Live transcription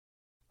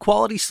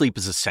Quality sleep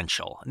is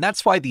essential, and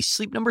that's why the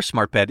Sleep Number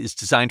Smart Bed is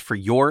designed for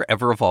your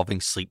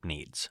ever-evolving sleep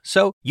needs.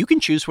 So you can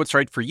choose what's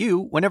right for you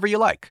whenever you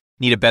like.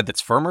 Need a bed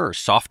that's firmer or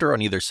softer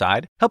on either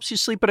side? Helps you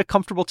sleep at a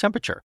comfortable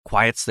temperature,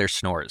 quiets their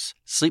snores.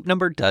 Sleep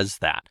Number does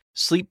that.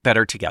 Sleep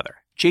better together.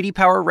 J.D.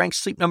 Power ranks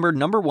Sleep Number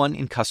 #1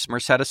 in customer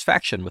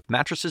satisfaction with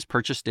mattresses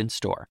purchased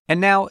in-store.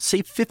 And now,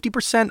 save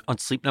 50% on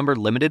Sleep Number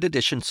limited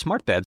edition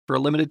smart beds for a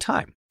limited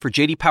time. For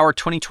J.D. Power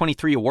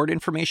 2023 award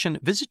information,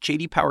 visit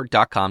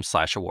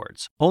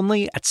jdpower.com/awards.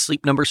 Only at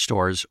Sleep Number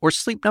stores or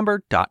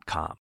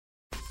sleepnumber.com.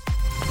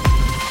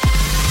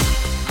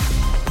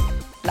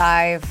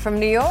 Live from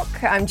New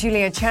York, I'm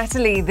Julia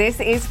Chatterley. This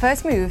is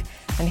First Move,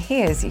 and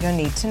here's your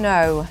need to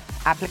know.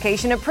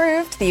 Application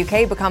approved. The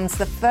UK becomes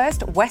the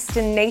first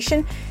Western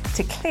nation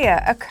to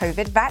clear a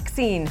COVID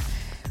vaccine.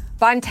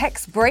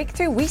 BioNTech's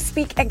breakthrough. We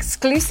speak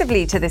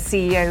exclusively to the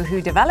CEO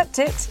who developed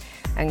it.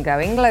 And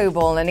going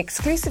global, an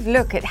exclusive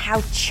look at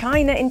how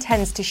China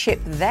intends to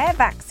ship their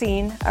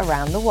vaccine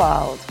around the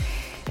world.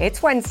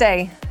 It's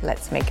Wednesday.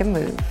 Let's make a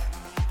move.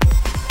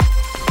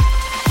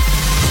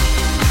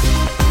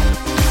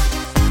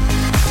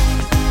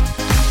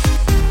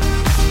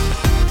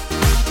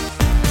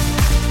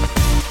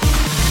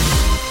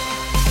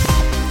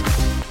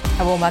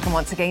 A warm welcome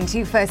once again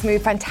to First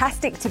Move.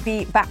 Fantastic to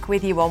be back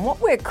with you on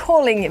what we're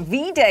calling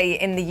V-Day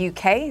in the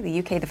UK. The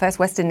UK, the first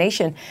Western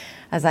nation,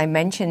 as I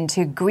mentioned,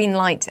 to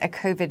greenlight a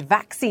COVID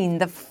vaccine,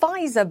 the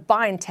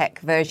Pfizer-BioNTech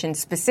version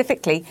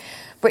specifically.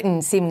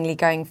 Britain seemingly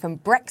going from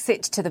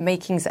Brexit to the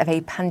makings of a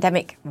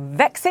pandemic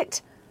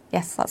Vexit.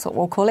 Yes, that's what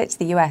we'll call it.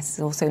 The US is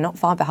also not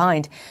far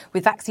behind,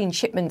 with vaccine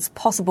shipments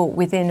possible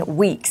within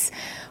weeks.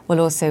 We'll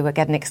also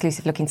get an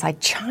exclusive look inside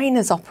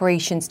China's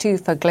operations too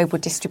for global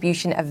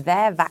distribution of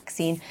their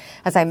vaccine.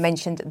 As I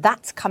mentioned,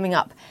 that's coming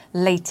up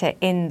later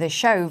in the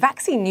show.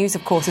 Vaccine news,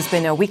 of course, has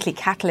been a weekly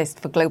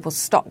catalyst for global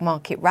stock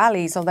market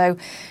rallies, although,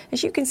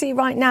 as you can see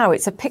right now,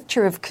 it's a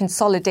picture of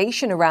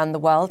consolidation around the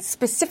world,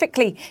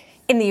 specifically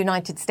in the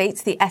United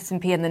States. The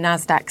S&P and the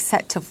Nasdaq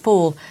set to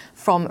fall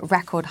from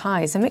record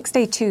highs. A mixed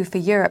day too for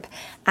Europe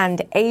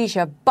and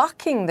Asia,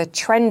 bucking the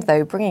trend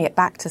though, bringing it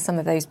back to some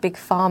of those big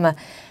pharma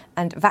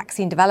and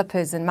vaccine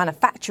developers and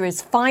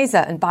manufacturers.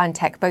 Pfizer and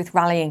BioNTech both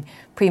rallying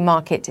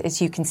pre-market,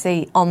 as you can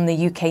see on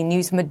the UK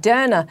news.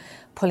 Moderna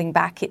pulling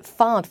back. It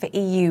filed for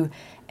EU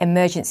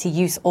emergency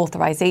use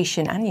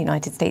authorization, and the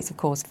United States, of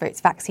course, for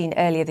its vaccine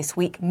earlier this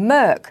week.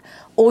 Merck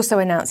also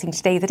announcing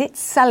today that it's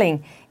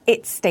selling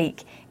its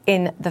stake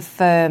in the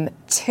firm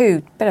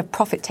too. Bit of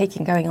profit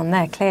taking going on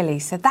there, clearly.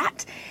 So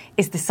that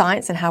is the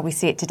science and how we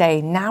see it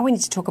today. Now we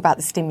need to talk about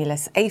the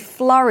stimulus. A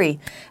flurry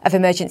of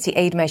emergency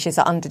aid measures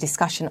are under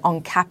discussion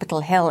on Capitol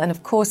Hill. And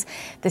of course,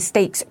 the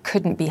stakes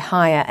couldn't be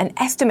higher. An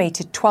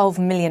estimated 12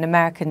 million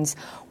Americans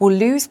will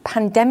lose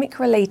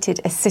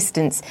pandemic-related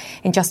assistance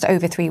in just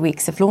over 3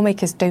 weeks if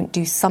lawmakers don't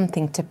do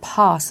something to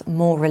pass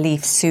more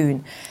relief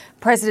soon.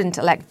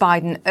 President-elect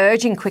Biden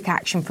urging quick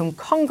action from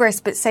Congress,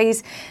 but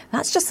says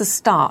that's just the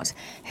start.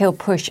 He'll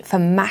push for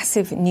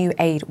massive new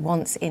aid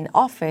once in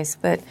office.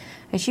 But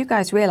as you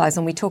guys realize,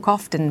 and we talk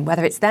often,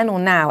 whether it's then or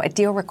now, a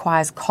deal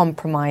requires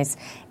compromise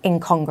in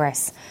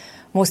Congress.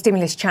 More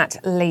stimulus chat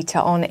later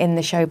on in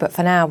the show, but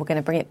for now, we're going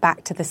to bring it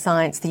back to the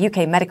science. The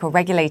UK medical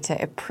regulator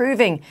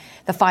approving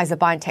the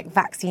Pfizer-BioNTech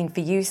vaccine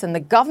for use, and the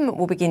government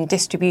will begin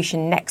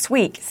distribution next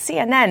week.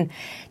 CNN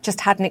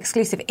just had an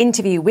exclusive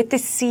interview with the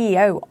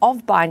CEO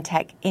of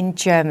BioNTech in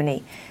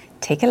Germany.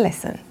 Take a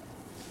listen.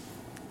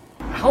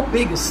 How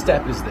big a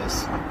step is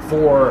this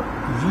for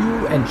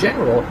you and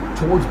general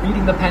towards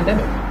beating the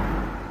pandemic?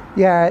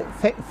 Yeah,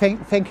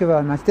 thank you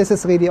very much. This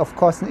is really, of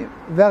course, a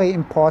very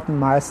important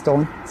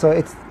milestone. So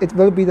it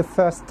will be the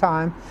first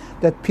time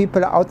that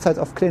people outside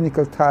of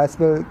clinical trials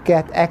will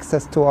get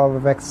access to our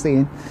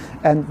vaccine.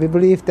 And we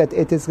believe that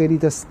it is really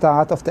the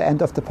start of the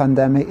end of the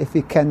pandemic if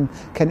we can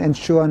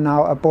ensure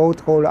now a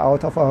bold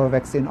rollout of our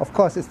vaccine. Of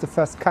course, it's the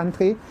first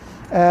country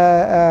to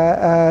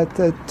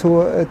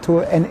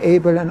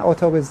enable an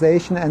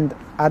authorization, and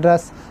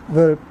others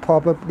will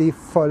probably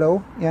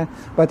follow. Yeah,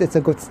 but it's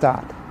a good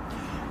start.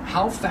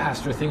 How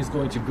fast are things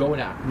going to go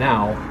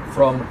now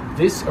from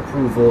this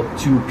approval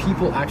to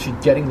people actually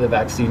getting the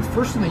vaccine,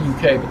 first in the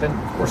UK, but then,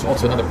 of course,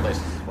 also in other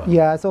places as well?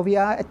 Yeah, so we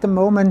are at the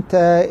moment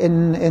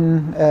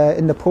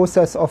in the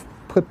process of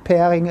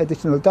preparing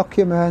additional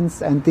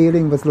documents and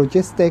dealing with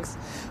logistics.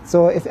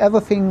 So if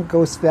everything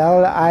goes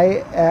well,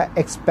 I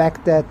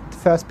expect that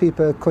first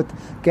people could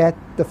get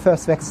the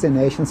first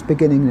vaccinations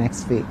beginning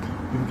next week.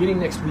 Beginning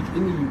next week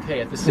in the UK.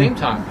 At the same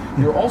time,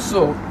 you're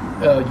also,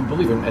 you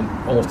believe, and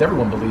almost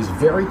everyone believes,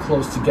 very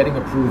close to getting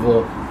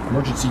approval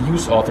emergency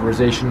use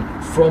authorization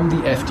from the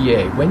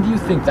FDA. When do you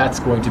think that's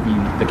going to be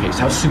the case?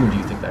 How soon do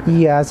you think that?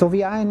 Yeah, so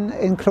we are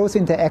in close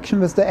interaction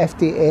with the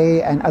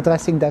FDA and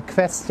addressing their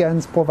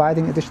questions,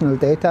 providing additional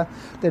data.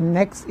 The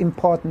next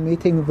important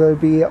meeting will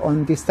be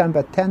on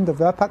December 10, the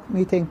WRPAC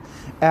meeting.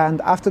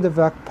 And after the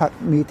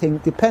WRPAC meeting,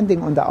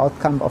 depending on the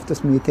outcome of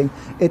this meeting,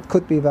 it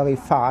could be very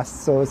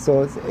fast. So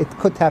it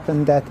could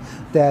happen that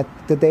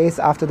the days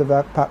after the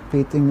WRPAC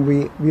meeting,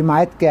 we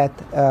might get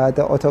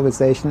the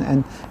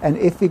authorization. And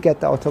if we get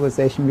the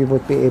authorization, we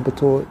would be able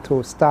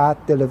to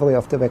start delivery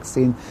of the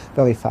vaccine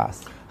very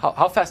fast.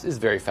 How fast is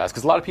very fast?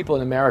 Because a lot of people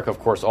in America, of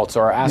course,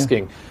 also are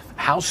asking,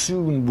 how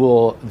soon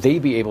will they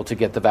be able to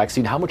get the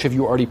vaccine? How much have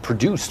you already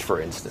produced, for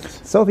instance?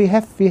 So we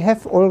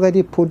have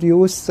already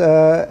produced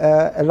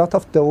a lot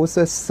of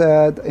doses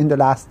in the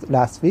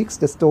last weeks.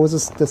 This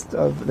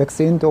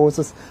vaccine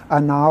doses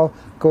are now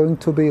going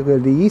to be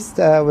released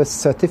with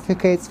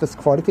certificates, with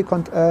quality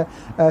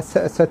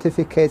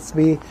certificates.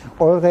 We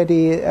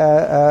already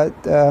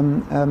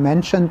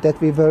mentioned that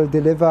we will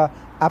deliver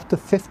up to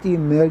 50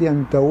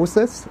 million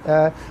doses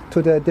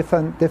to the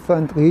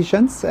different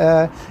regions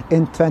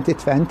in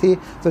 2020.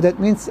 So that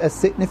means a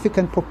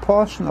significant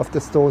proportion of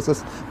these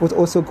doses would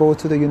also go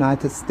to the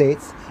United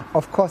States.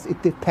 Of course,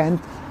 it depend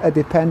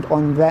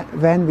on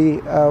when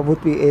we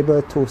would be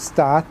able to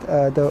start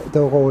the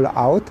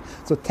rollout.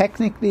 So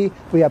technically,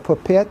 we are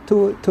prepared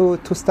to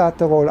start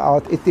the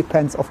rollout. It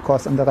depends, of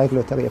course, on the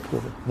regulatory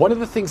approval. One of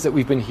the things that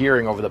we've been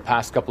hearing over the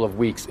past couple of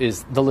weeks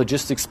is the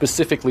logistics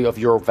specifically of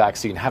your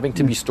vaccine having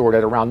to be stored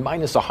at around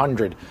minus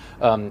 100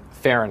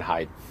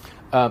 Fahrenheit.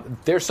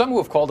 There's some who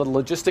have called it a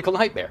logistical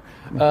nightmare.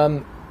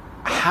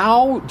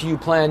 How do you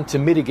plan to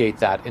mitigate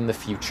that in the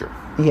future?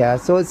 Yeah,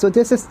 so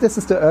this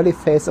is the early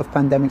phase of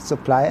pandemic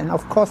supply, and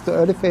of course the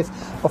early phase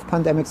of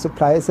pandemic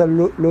supply is a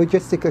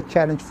logistical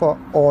challenge for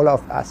all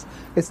of us.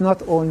 It's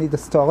not only the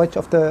storage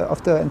of the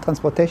and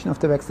transportation of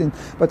the vaccine,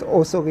 but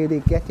also really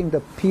getting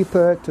the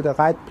people to the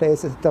right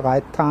places at the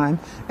right time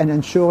and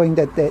ensuring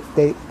that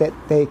they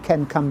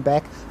can come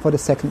back for the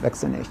second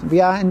vaccination.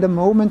 We are in the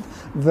moment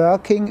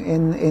working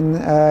in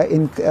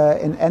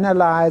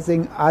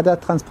analyzing other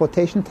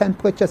transportation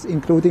temperatures,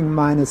 including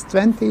minus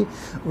 20.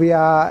 We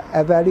are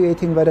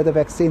evaluating whether the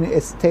vaccine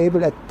is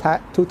stable at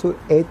 2 to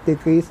 8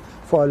 degrees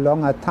for a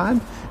longer time.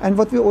 And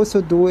what we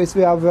also do is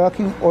we are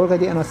working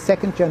already on a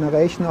second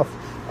generation of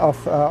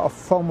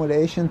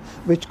formulation,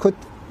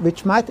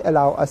 which might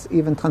allow us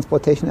even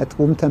transportation at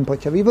room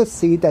temperature. We will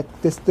see that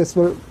this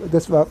work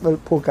will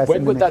progress.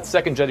 When would that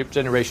second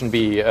generation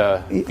be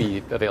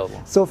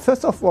available? So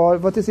first of all,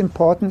 what is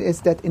important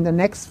is that in the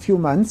next few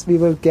months we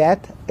will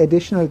get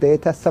additional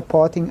data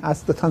supporting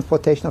us the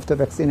transportation of the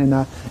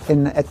vaccine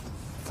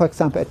for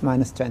example, at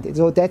minus 20.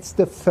 So that's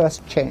the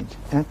first change.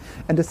 And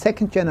the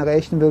second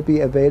generation will be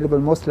available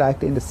most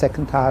likely in the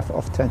second half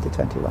of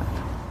 2021.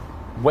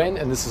 When,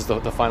 and this is the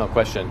final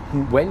question,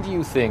 when do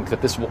you think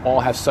that this will all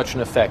have such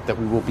an effect that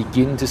we will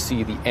begin to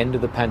see the end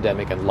of the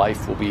pandemic and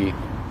life will be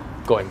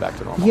going back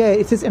to normal? Yeah,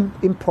 it is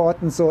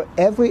important. So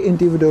every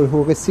individual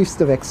who receives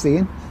the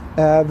vaccine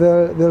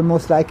will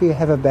most likely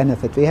have a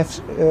benefit. We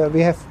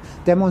have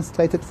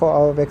demonstrated for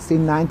our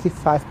vaccine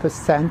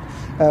 95%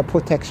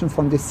 protection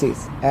from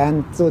disease.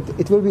 And so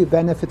it will be a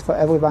benefit for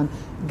everyone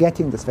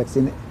getting this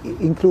vaccine,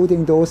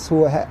 including those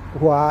who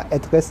are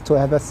at risk to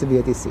have a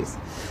severe disease.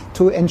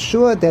 To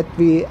ensure that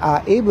we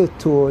are able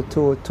to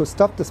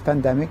stop this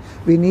pandemic,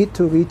 we need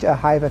to reach a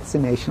high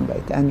vaccination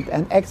rate.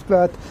 And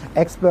experts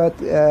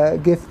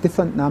give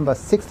different numbers.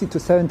 60 to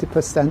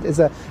 70%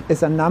 is a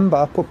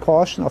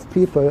proportion of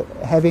people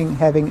having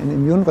an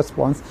immune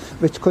response,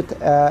 which could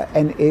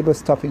enable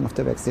stopping of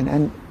the vaccine.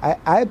 And I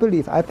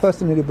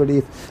personally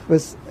believe,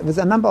 with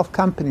a number of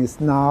companies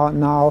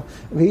now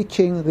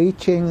reaching the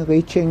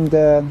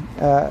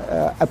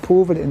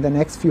approval in the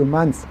next few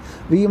months,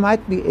 we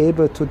might be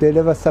able to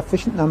deliver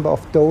sufficient number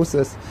of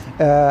doses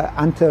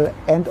until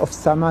end of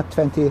summer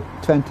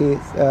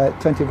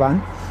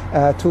 2021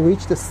 to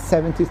reach the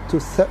 60 to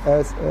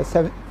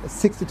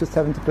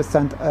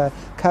 70%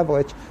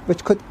 coverage,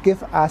 which could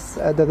give us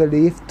the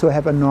relief to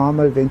have a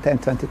normal winter in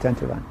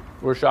 2021.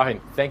 Boris Johnson,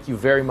 thank you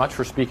very much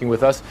for speaking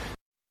with us.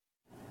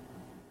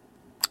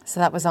 So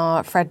that was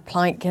our Fred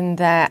Pleitgen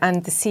there,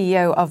 and the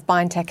CEO of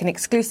BioNTech, an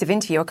exclusive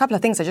interview. A couple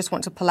of things I just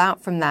want to pull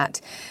out from that.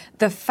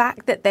 The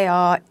fact that they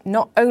are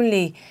not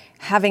only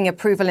having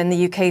approval in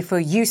the UK for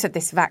use of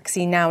this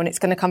vaccine now, and it's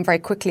going to come very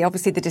quickly,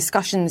 obviously the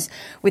discussions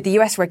with the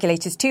US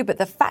regulators too, but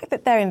the fact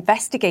that they're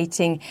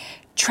investigating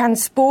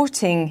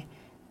transporting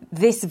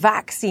this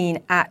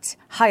vaccine at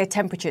higher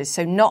temperatures,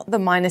 so not the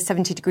minus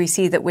 70 degrees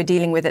C that we're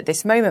dealing with at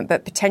this moment,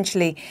 but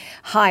potentially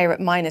higher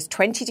at minus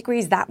 20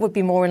 degrees. That would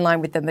be more in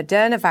line with the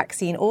Moderna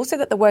vaccine. Also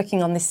that they're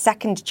working on the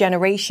second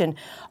generation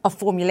of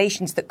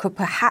formulations that could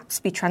perhaps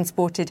be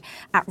transported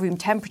at room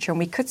temperature, and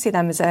we could see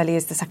them as early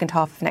as the second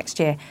half of next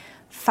year.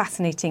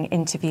 Fascinating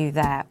interview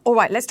there. All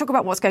right, let's talk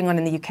about what's going on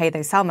in the UK, though.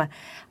 Salma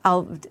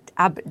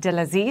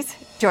Abdelaziz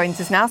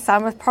joins us now.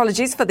 Salma,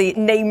 apologies for the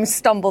name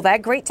stumble there.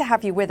 Great to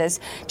have you with us.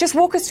 Just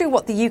walk us through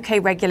what the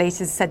UK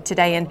regulators said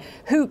today and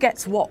who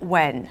gets what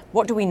when.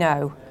 What do we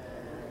know?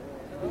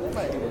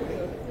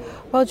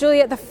 Well,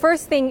 Julia, the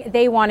first thing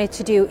they wanted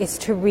to do is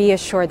to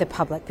reassure the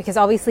public, because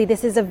obviously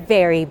this is a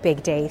very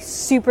big day,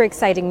 super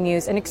exciting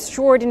news, an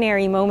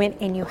extraordinary moment,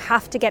 and you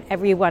have to get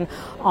everyone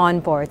on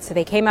board. So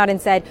they came out and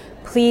said,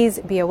 please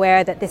be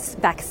aware that this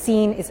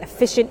vaccine is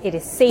efficient, it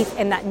is safe,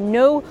 and that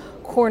no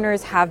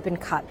corners have been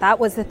cut. That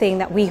was the thing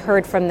that we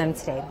heard from them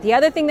today. The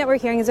other thing that we're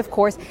hearing is, of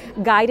course,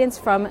 guidance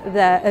from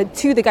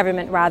to the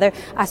government, rather,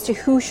 as to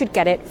who should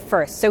get it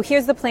first. So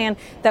here's the plan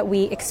that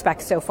we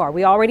expect so far.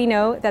 We already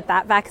know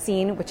that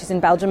vaccine, which is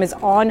in Belgium, is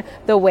on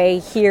the way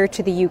here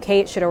to the UK.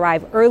 It should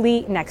arrive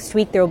early next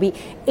week. There will be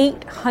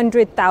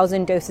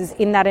 800,000 doses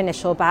in that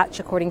initial batch,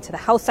 according to the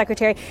Health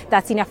Secretary.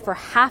 That's enough for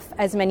half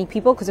as many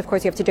people, because, of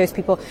course, you have to dose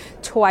people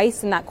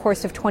twice in that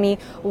course of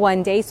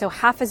 21 days. So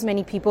half as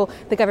many people.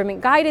 The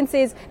government guidance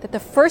is that the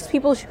first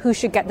people who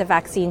should get the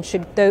vaccine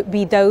should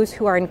be those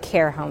who are in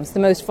care homes, the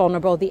most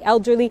vulnerable, the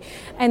elderly,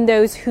 and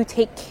those who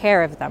take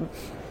care of them.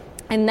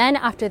 And then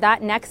after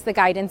that, next, the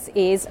guidance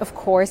is, of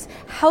course,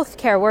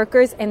 healthcare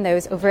workers and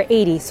those over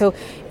 80. So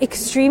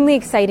extremely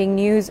exciting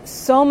news.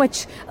 So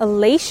much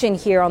elation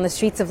here on the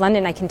streets of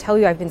London. I can tell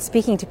you, I've been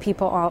speaking to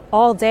people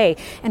all day.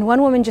 And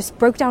one woman just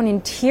broke down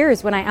in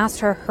tears when I asked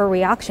her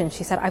reaction.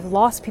 She said, I've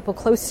lost people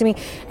close to me,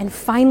 and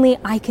finally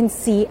I can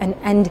see an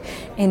end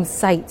in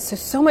sight.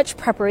 So much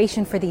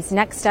preparation for these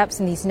next steps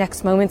and these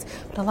next moments,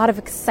 but a lot of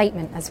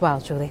excitement as well,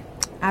 Julie.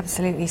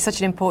 Absolutely. Such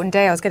an important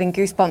day. I was getting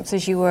goosebumps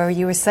as you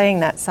were saying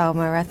that,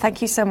 Salma.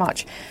 Thank you so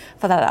much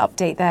for that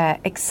update there.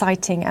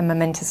 Exciting and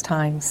momentous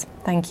times.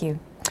 Thank you.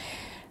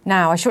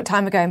 Now, a short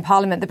time ago in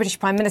Parliament, the British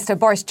Prime Minister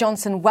Boris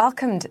Johnson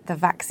welcomed the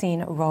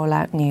vaccine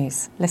rollout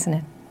news. Listen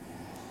in.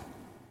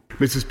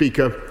 Mr.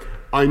 Speaker,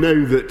 I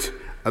know that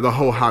the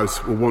whole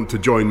House will want to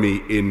join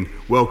me in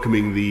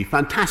welcoming the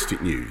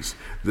fantastic news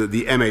that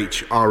the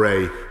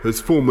MHRA has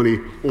formally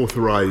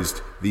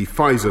authorised the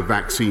Pfizer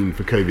vaccine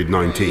for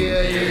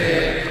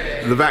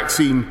Covid-19. The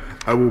vaccine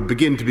will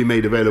begin to be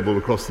made available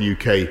across the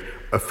UK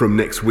from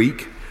next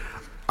week.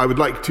 I would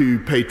like to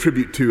pay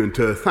tribute to and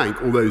to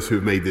thank all those who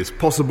have made this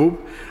possible.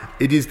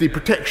 It is the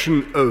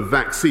protection of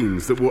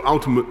vaccines that will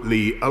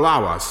ultimately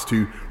allow us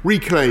to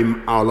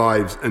reclaim our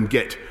lives and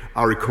get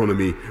our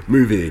economy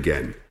moving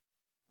again.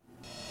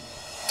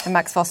 And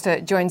Max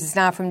Foster joins us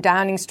now from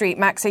Downing Street.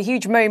 Max, a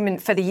huge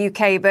moment for the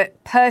UK,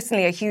 but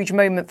personally a huge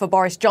moment for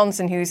Boris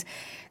Johnson, who's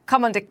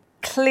come under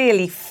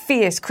clearly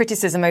fierce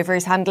criticism over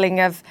his handling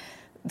of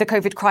the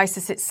COVID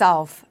crisis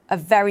itself. A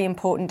very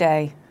important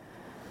day.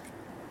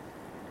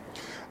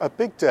 A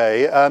big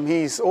day.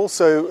 He's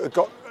also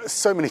got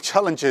so many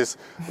challenges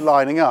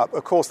lining up.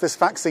 Of course, this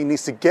vaccine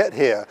needs to get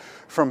here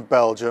from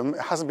Belgium. It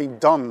hasn't been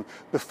done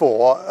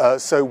before,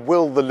 so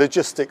will the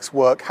logistics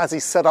work? Has he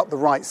set up the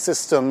right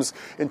systems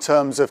in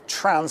terms of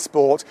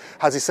transport?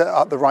 Has he set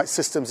up the right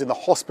systems in the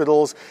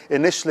hospitals?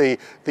 Initially,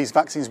 these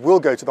vaccines will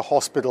go to the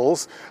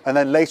hospitals, and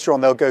then later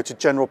on they'll go to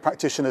general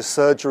practitioners'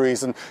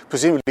 surgeries and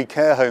presumably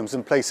care homes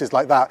and places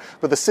like that.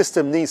 But the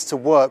system needs to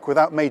work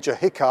without major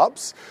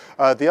hiccups.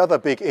 The other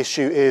big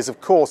issue is, of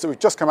course, that we've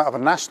just come out of a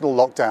national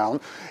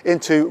lockdown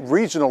into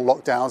regional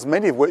lockdowns,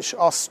 many of which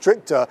are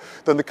stricter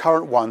than the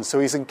current one.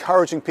 So he's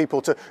encouraging people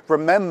to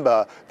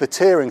remember the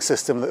tiering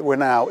system that we're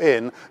now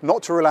in,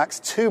 not to relax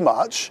too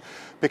much,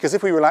 because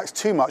if we relax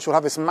too much, we'll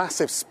have this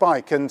massive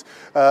spike, and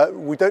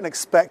we don't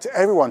expect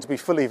everyone to be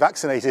fully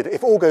vaccinated,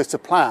 if all goes to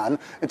plan,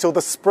 until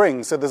the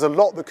spring. So there's a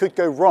lot that could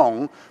go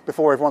wrong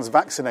before everyone's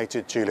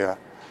vaccinated, Julia.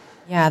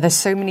 Yeah, there's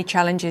so many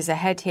challenges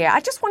ahead here.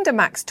 I just wonder,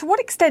 Max, to what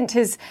extent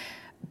has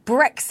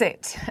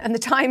Brexit and the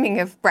timing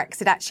of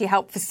Brexit actually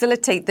helped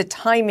facilitate the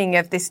timing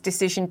of this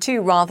decision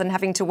too, rather than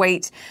having to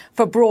wait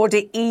for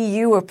broader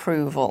EU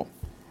approval?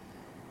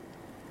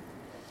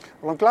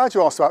 Well, I'm glad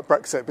you asked about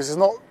Brexit, because it's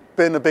not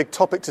been a big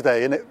topic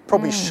today, and it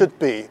probably should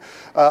be.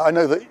 I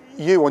know that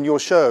you on your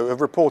show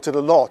have reported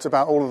a lot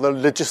about all of the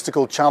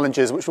logistical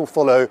challenges which will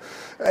follow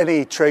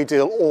any trade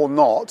deal or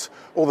not,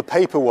 all the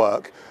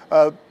paperwork.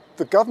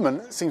 The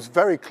government seems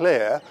very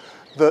clear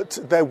that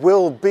there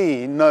will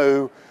be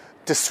no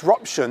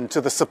disruption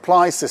to the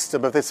supply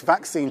system of this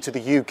vaccine to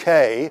the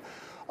UK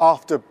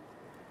after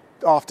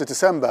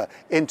December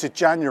into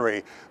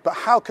January. But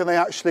how can they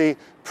actually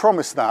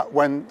promise that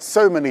when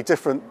so many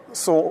different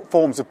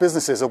forms of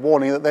businesses are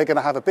warning that they're going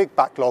to have a big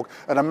backlog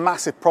and a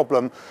massive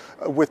problem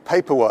with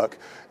paperwork?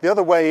 The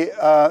other way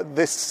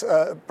this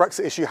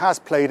Brexit issue has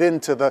played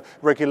into the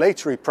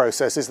regulatory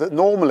process is that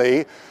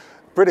normally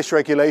British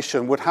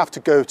regulation would have to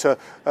go to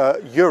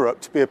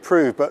Europe to be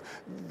approved. But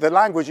the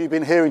language you've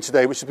been hearing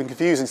today, which has been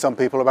confusing some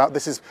people about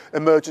this is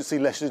emergency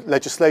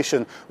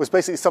legislation, was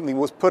basically something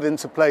that was put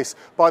into place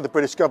by the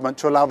British government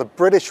to allow the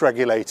British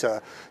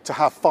regulator to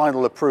have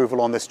final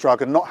approval on this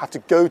drug and not have to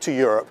go to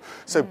Europe.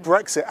 So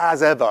Brexit,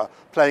 as ever,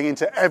 playing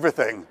into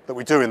everything that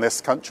we do in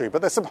this country.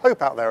 But there's some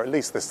hope out there, at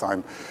least this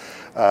time,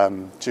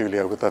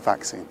 Julia, with the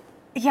vaccine.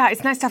 Yeah,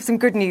 it's nice to have some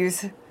good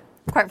news,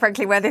 quite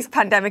frankly, where this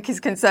pandemic is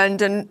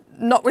concerned, and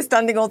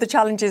notwithstanding all the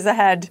challenges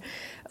ahead,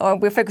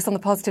 we're focused on the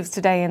positives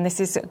today, and this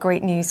is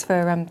great news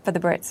for the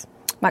Brits.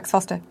 Max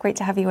Foster, great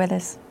to have you with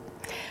us.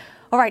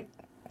 All right,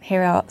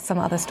 here are some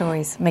other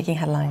stories making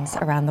headlines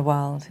around the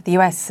world. The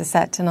US has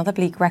set another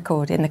bleak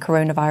record in the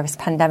coronavirus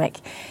pandemic.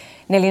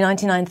 Nearly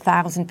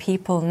 99,000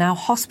 people now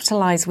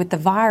hospitalised with the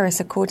virus,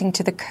 according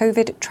to the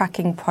COVID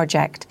Tracking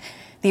Project.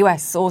 The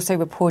US also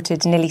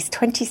reported nearly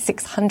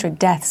 2,600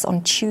 deaths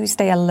on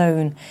Tuesday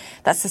alone.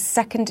 That's the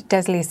second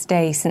deadliest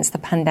day since the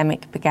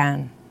pandemic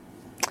began.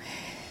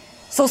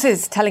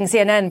 Sources telling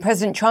CNN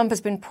President Trump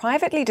has been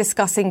privately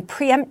discussing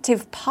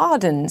preemptive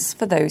pardons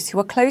for those who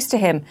are close to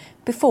him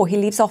before he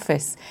leaves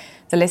office.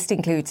 The list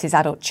includes his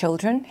adult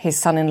children, his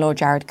son-in-law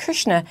Jared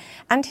Kushner,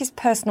 and his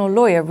personal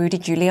lawyer Rudy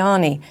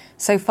Giuliani.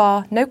 So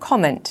far, no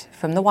comment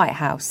from the White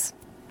House.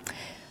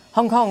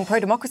 Hong Kong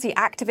pro-democracy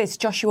activist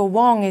Joshua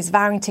Wong is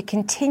vowing to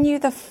continue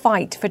the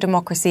fight for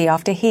democracy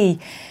after he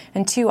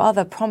and two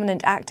other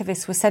prominent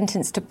activists were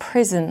sentenced to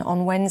prison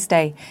on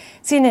Wednesday.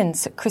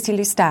 CNN's Chrissy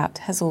Lustout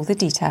has all the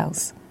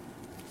details.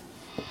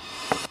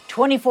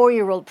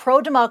 24-year-old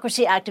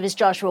pro-democracy activist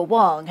Joshua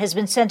Wong has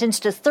been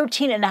sentenced to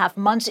 13 and a half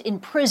months in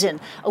prison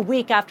a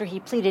week after he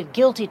pleaded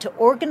guilty to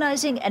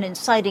organizing and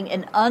inciting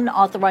an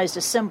unauthorized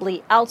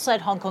assembly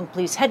outside Hong Kong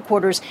police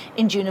headquarters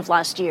in June of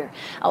last year.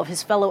 Of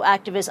his fellow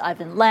activists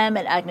Ivan Lam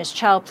and Agnes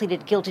Chow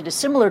pleaded guilty to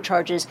similar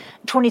charges.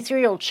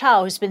 23-year-old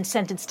Chow has been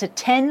sentenced to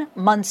 10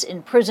 months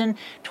in prison.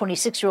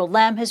 26-year-old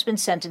Lam has been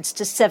sentenced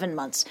to 7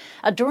 months.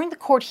 During the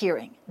court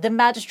hearing, the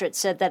magistrate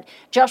said that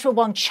Joshua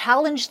Wong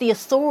challenged the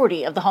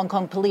authority of the Hong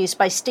Kong police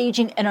by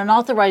staging an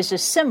unauthorized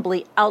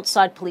assembly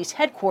outside police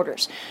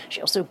headquarters. She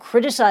also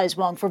criticized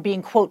Wong for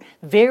being, quote,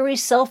 very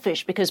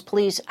selfish because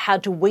police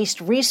had to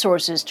waste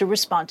resources to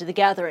respond to the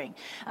gathering.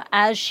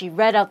 As she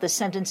read out the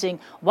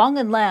sentencing, Wong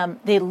and Lam,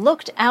 they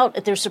looked out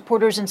at their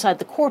supporters inside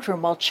the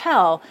courtroom while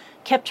Chow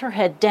kept her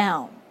head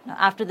down. Now,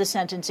 after the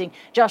sentencing,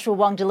 Joshua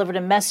Wong delivered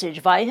a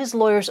message via his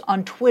lawyers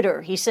on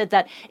Twitter. He said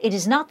that it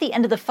is not the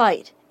end of the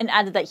fight and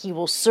added that he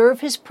will serve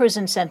his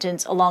prison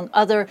sentence along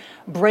other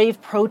brave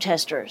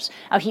protesters.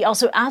 He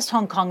also asked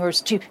Hong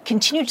Kongers to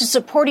continue to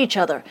support each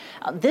other.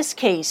 This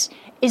case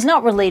is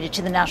not related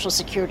to the national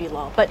security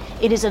law, but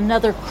it is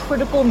another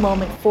critical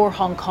moment for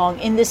Hong Kong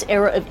in this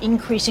era of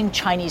increasing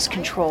Chinese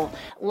control.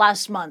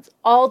 Last month,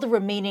 all the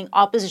remaining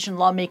opposition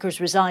lawmakers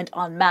resigned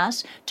en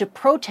masse to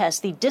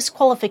protest the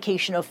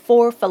disqualification of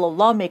 4 fellow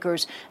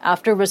lawmakers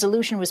after a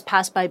resolution was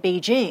passed by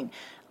Beijing.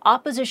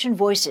 Opposition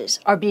voices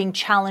are being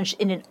challenged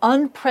in an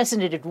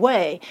unprecedented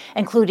way,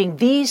 including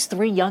these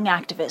 3 young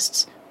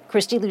activists.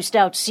 Christy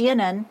Lustout,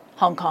 CNN,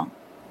 Hong Kong.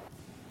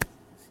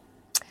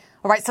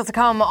 All right, still to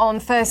come on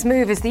First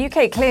Move as the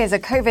UK clears a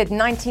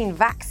Covid19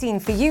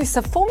 vaccine for use.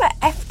 A former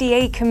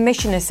FDA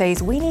commissioner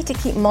says we need to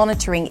keep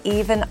monitoring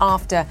even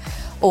after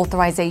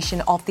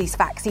authorization of these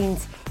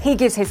vaccines. He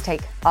gives his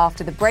take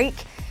after the break.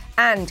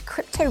 And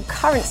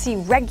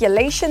cryptocurrency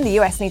regulation. The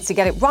US needs to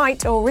get it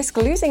right or risk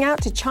losing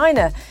out to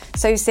China.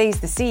 So says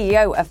the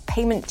CEO of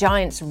payment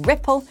giants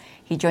Ripple.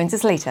 He joins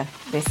us later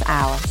this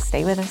hour.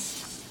 Stay with us.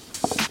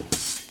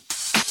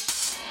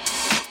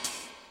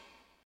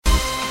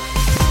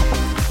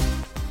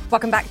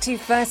 Welcome back to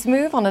First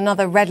Move on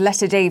another red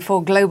letter day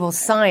for global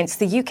science.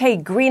 The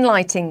UK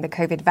greenlighting the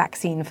COVID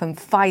vaccine from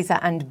Pfizer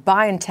and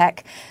BioNTech.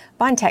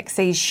 BioNTech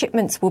says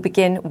shipments will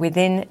begin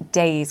within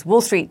days.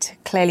 Wall Street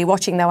clearly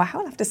watching, though. I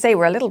have to say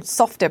we're a little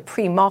softer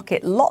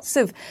pre-market. Lots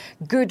of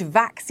good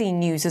vaccine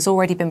news has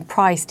already been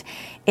priced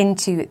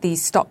into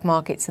these stock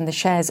markets and the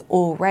shares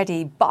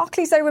already.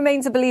 Barclays, though,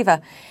 remains a believer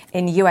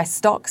in US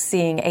stocks,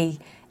 seeing a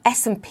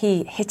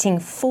S&P hitting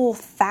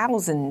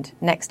 4,000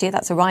 next year.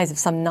 That's a rise of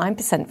some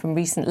 9% from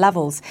recent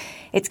levels.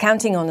 It's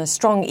counting on a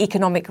strong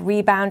economic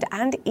rebound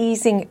and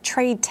easing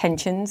trade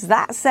tensions.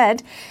 That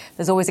said,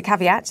 there's always a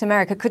caveat.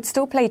 America could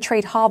still play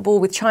trade hardball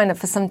with China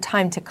for some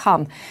time to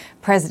come.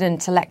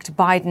 President-elect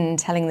Biden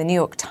telling the New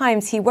York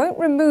Times he won't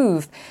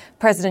remove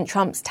President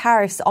Trump's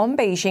tariffs on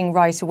Beijing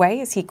right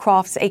away as he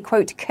crafts a,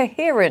 quote,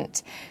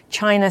 coherent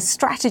China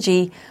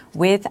strategy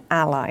with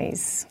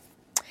allies.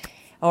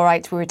 All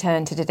right, we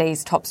return to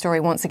today's top story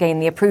once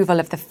again, the approval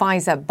of the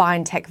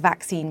Pfizer-BioNTech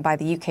vaccine by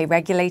the UK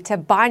regulator.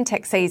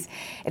 BioNTech says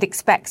it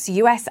expects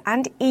US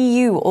and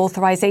EU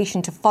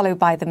authorization to follow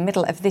by the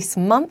middle of this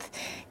month.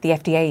 The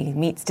FDA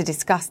meets to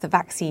discuss the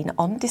vaccine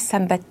on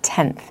December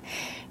 10th.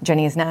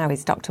 Joining us now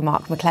is Dr.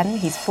 Mark McLennan.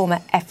 He's former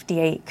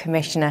FDA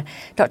commissioner.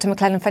 Dr.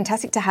 McLennan,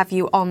 fantastic to have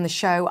you on the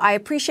show. I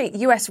appreciate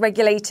US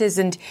regulators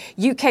and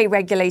UK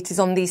regulators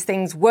on these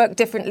things work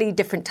differently,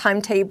 different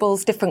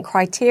timetables, different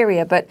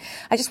criteria. But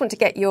I just want to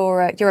get get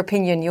your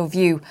opinion, your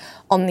view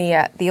on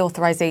the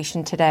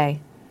authorization today.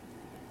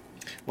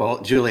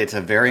 Well, Julie, it's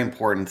a very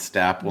important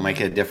step. Will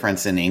make a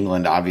difference in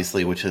England,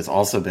 obviously, which has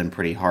also been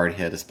pretty hard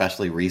hit,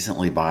 especially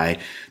recently by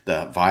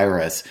the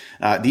virus.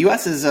 The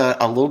U.S. is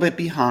a little bit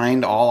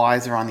behind. All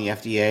eyes are on the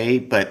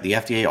FDA, but the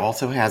FDA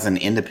also has an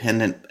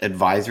independent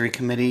advisory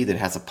committee that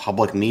has a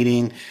public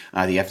meeting.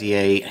 The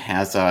FDA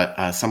has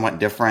a somewhat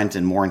different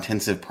and more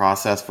intensive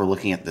process for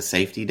looking at the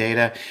safety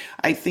data.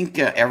 I think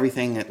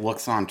everything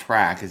looks on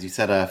track, as you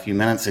said a few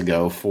minutes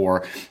ago,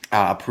 for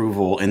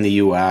approval in the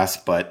U.S.,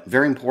 but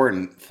very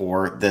important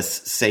for this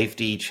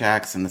safety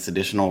checks and this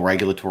additional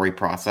regulatory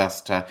process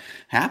to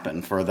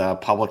happen, for the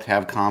public to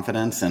have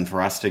confidence and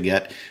for us to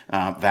get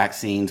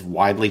vaccines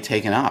widely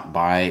taken up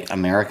by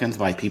Americans,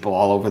 by people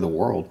all over the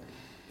world.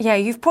 Yeah,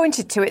 you've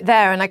pointed to it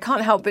there, and I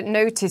can't help but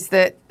notice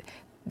that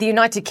the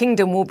United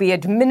Kingdom will be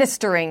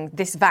administering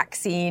this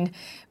vaccine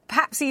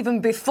perhaps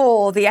even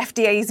before the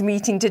FDA's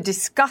meeting to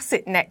discuss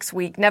it next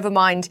week, never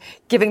mind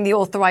giving the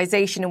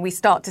authorization and we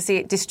start to see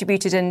it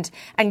distributed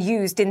and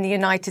used in the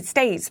United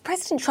States.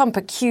 President Trump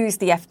accused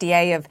the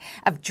FDA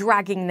of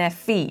dragging their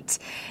feet.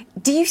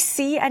 Do you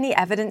see any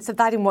evidence of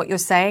that in what you're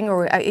saying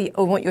or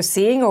what you're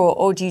seeing,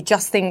 or do you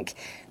just think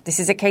this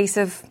is a case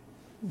of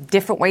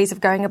different ways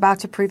of going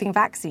about approving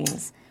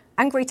vaccines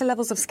and greater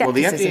levels of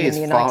skepticism in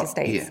the United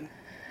States?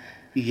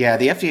 Yeah,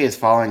 the FDA is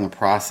following a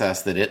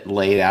process that it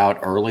laid out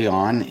early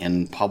on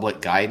in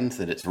public guidance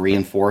that it's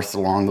reinforced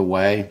along the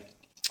way.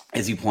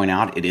 As you point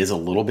out, it is a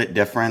little bit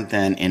different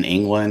than in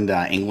England.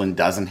 England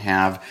doesn't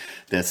have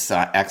this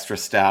extra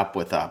step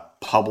with a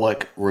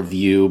public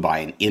review by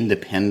an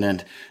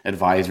independent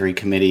advisory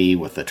committee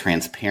with the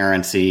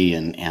transparency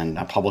and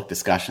a public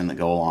discussion that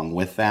go along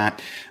with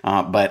that.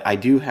 But I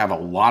do have a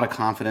lot of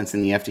confidence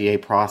in the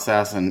FDA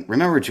process. And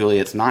remember, Julie,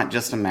 it's not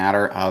just a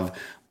matter of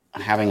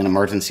having an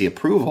emergency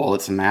approval.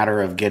 It's a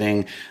matter of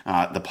getting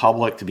the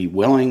public to be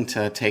willing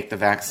to take the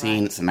vaccine.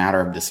 Right. It's a matter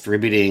of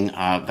distributing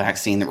a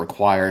vaccine that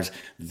requires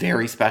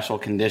very special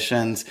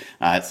conditions.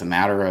 It's a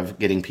matter of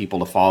getting people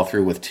to follow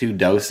through with 2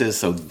 doses.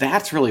 So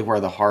that's really where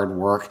the hard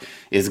work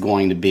is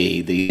going to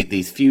be.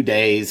 These few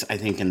days, I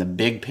think in the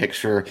big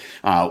picture,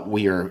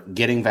 we are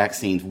getting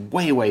vaccines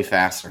way, way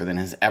faster than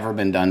has ever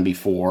been done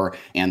before.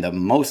 And the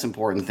most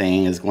important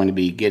thing is going to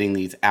be getting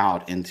these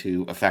out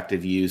into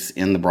effective use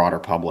in the broader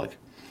public.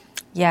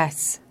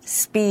 Yes,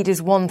 speed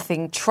is one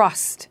thing,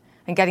 trust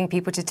and getting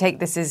people to take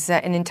this is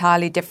an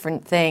entirely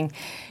different thing.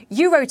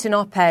 You wrote an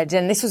op-ed,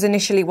 and this was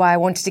initially why I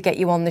wanted to get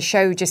you on the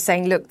show, just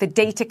saying, look, the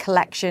data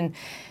collection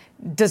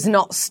does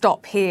not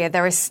stop here.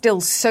 There are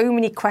still so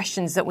many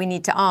questions that we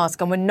need to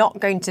ask, and we're not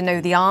going to know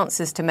the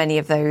answers to many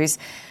of those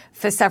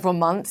for several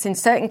months, in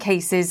certain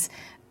cases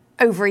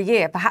over a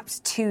year, perhaps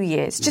 2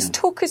 years. Just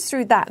talk us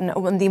through that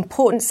and the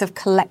importance of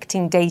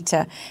collecting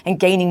data and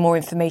gaining more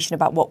information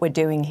about what we're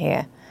doing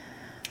here.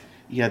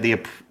 Yeah,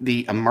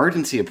 the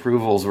emergency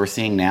approvals we're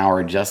seeing now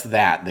are just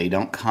that. They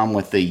don't come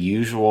with the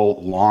usual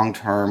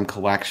long-term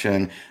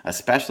collection,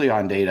 especially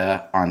on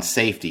data on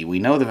safety. We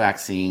know the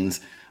vaccines,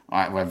 we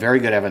have very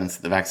good evidence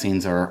that the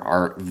vaccines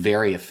are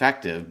very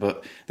effective,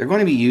 but they're going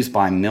to be used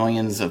by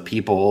millions of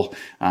people,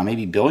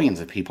 maybe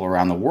billions of people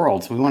around the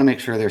world. So we want to make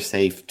sure they're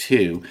safe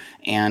too.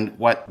 And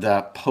what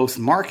the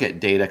post-market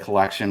data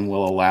collection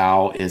will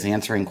allow is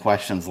answering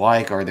questions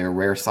like, are there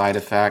rare side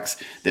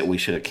effects that we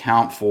should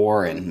account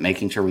for, and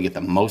making sure we get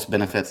the most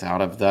benefits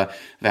out of the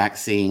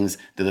vaccines?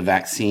 Do the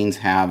vaccines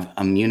have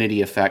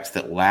immunity effects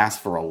that last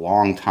for a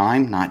long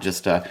time, not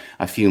just a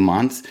few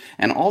months?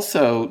 And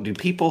also, do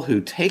people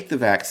who take the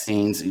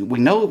vaccines, we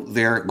know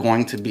they're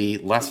going to be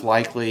much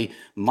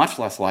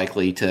less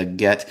likely to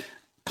get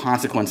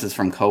consequences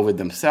from COVID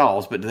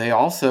themselves, but they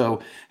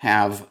also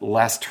have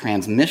less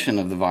transmission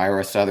of the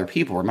virus to other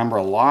people. Remember,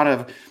 a lot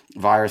of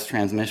virus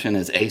transmission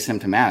is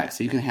asymptomatic,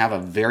 so you can have a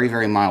very,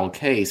 very mild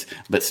case,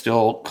 but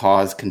still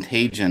cause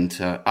contagion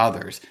to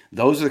others.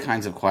 Those are the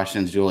kinds of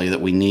questions, Julie,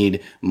 that we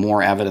need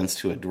more evidence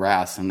to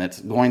address, and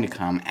that's going to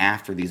come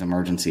after these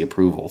emergency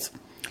approvals.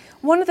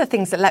 One of the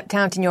things that leapt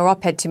out in your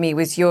op-ed to me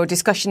was your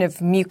discussion of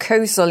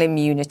mucosal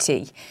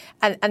immunity.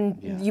 And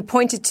you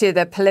pointed to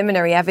the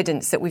preliminary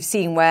evidence that we've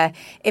seen where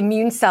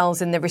immune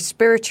cells in the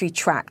respiratory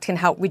tract can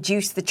help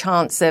reduce the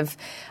chance of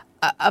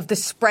the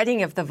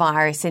spreading of the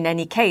virus in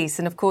any case.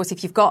 And of course,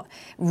 if you've got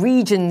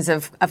regions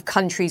of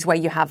countries where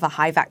you have a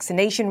high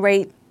vaccination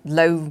rate,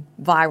 low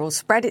viral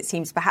spread, it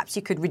seems, perhaps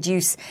you could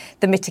reduce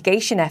the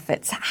mitigation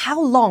efforts.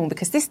 How long?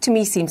 Because this to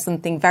me seems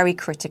something very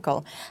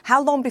critical.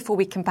 How long before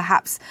we can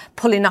perhaps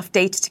pull enough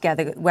data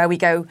together where we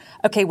go,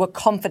 okay, we're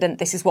confident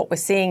this is what we're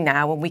seeing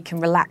now, and we can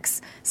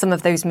relax some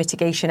of those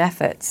mitigation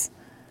efforts?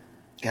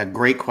 Yeah,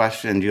 great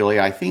question, Julie.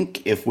 I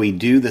think if we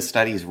do the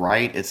studies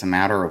right, it's a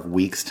matter of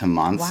weeks to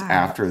months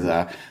after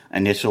the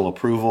initial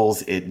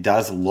approvals, it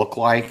does look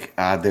like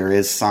there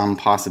is some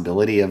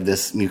possibility of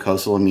this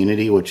mucosal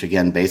immunity, which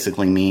again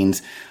basically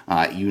means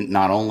you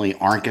not only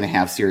aren't going to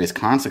have serious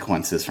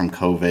consequences from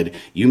COVID,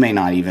 you may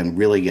not even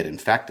really get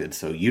infected,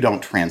 so you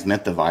don't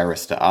transmit the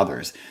virus to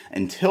others.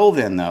 Until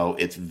then, though,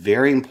 it's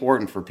very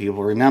important for people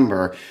to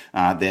remember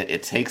that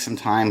it takes some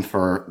time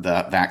for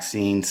the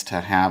vaccines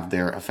to have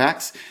their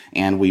effects,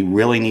 and we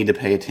really need to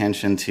pay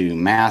attention to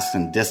masks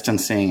and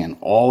distancing and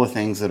all the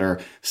things that are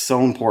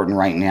so important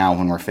right now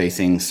when we're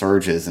facing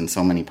surges in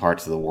so many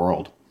parts of the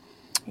world.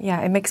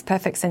 Yeah, it makes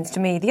perfect sense to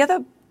me. The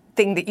other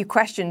thing that you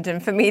questioned,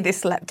 and for me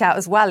this leapt out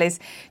as well, is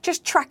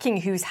just tracking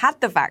who's had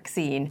the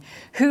vaccine,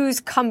 who's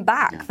come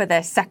back for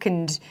their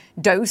second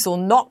dose or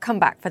not come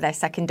back for their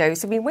second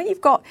dose. I mean, when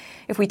you've got,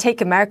 if we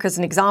take America as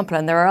an example,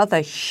 and there are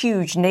other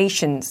huge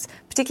nations,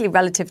 particularly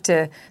relative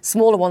to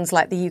smaller ones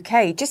like the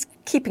UK, just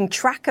keeping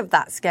track of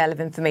that scale of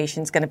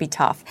information is going to be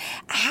tough.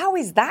 How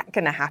is that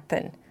going to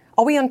happen?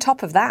 Are we on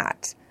top of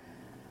that?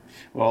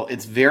 Well,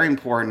 it's very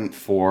important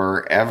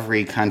for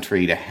every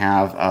country to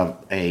have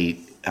a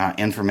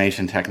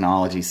information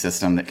technology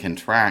system that can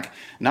track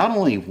not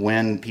only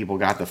when people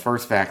got the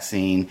first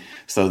vaccine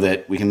so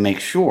that we can make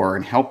sure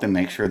and help them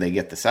make sure they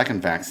get the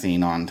second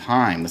vaccine on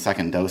time, the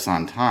second dose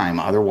on time.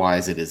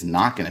 Otherwise, it is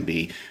not going to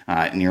be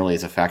nearly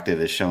as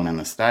effective as shown in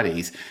the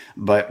studies.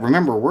 But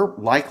remember, we're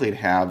likely to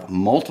have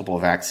multiple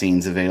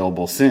vaccines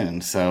available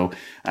soon. So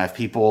if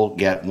people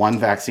get one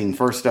vaccine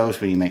first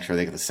dose, we need to make sure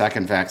they get the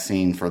second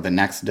vaccine for the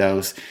next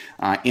dose.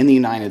 In the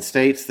United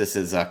States, this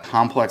is a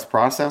complex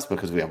process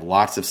because we have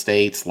lots of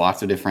states,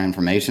 lots of different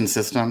information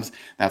systems.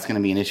 That's going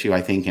to be an issue,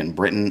 I think, in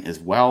Britain as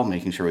well,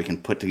 making sure we can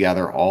put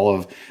together all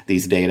of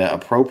these data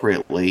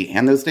appropriately.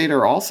 And those data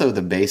are also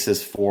the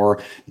basis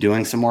for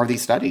doing some more of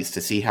these studies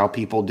to see how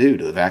people do.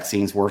 Do the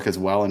vaccines work as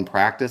well in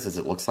practice as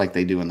it looks like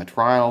they do in the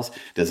trials?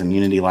 Does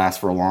immunity last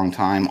for a long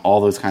time?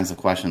 All those kinds of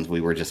questions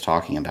we were just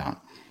talking about.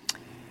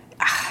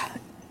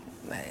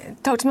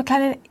 Dr.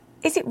 McLennan,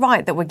 is it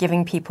right that we're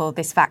giving people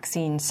this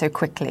vaccine so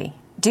quickly?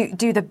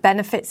 Do the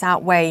benefits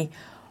outweigh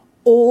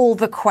all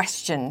the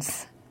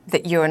questions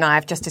that you and I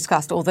have just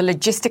discussed, all the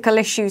logistical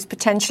issues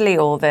potentially,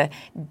 all the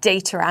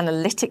data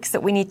analytics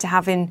that we need to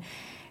have in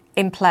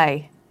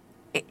play?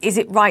 Is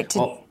it right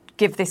to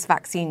give this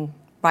vaccine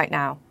right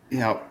now?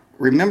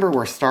 Remember,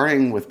 we're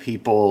starting with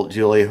people,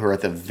 Julia, who are at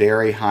the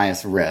very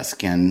highest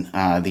risk. In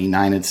the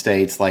United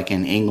States, like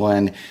in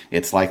England,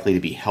 it's likely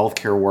to be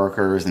healthcare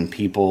workers and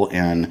people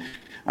in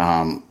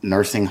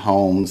nursing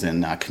homes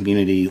and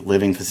community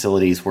living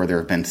facilities where there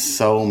have been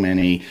so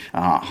many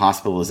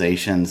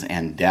hospitalizations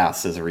and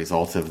deaths as a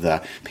result of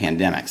the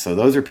pandemic. So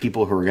those are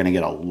people who are going to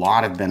get a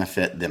lot of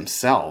benefit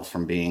themselves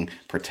from being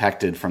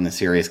protected from the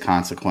serious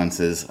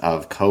consequences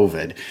of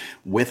COVID.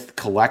 With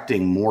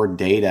collecting more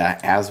data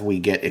as we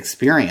get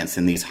experience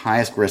in these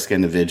highest risk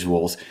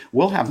individuals,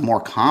 we'll have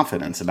more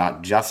confidence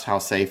about just how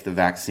safe the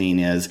vaccine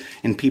is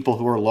in people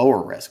who are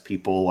lower risk,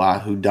 people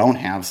who don't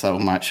have so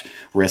much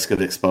risk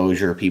of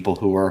exposure, people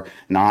who are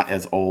not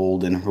as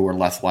old and who are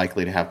less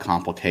likely to have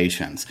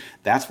complications.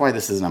 That's why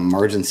this is an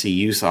emergency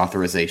use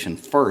authorization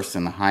first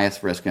in the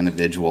highest risk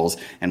individuals,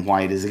 and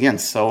why it is, again,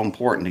 so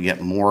important to get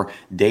more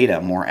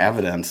data, more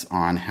evidence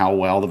on how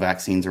well the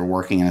vaccines are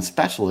working, and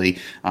especially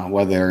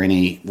whether there are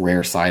any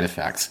rare side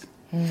effects.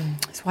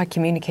 That's why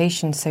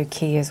communication is so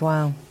key as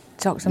well.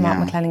 Dr.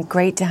 Mark McLennan,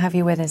 great to have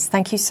you with us.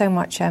 Thank you so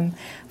much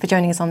for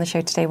joining us on the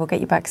show today. We'll get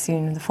you back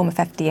soon, the former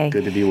FDA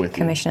Good to be with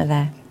Commissioner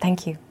there.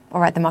 Thank you. All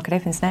right, the market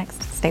opens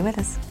next. Stay with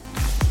us.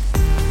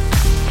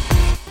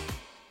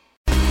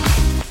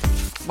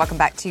 Welcome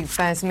back to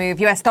First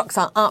Move. US stocks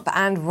are up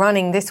and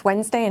running this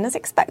Wednesday, and as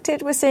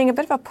expected, we're seeing a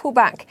bit of a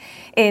pullback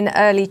in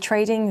early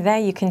trading. There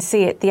you can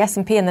see it, the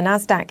S&P and the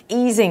Nasdaq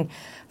easing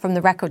from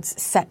the records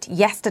set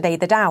yesterday.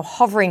 The Dow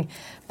hovering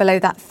below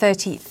that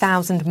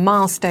 30,000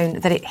 milestone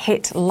that it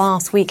hit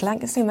last week.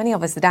 Like so many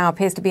of us, the Dow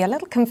appears to be a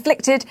little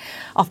conflicted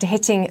after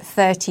hitting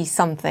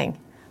 30-something.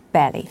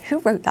 Barely. Who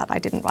wrote that? I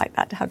didn't write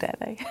that. How dare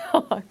they?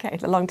 Okay,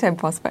 the long-term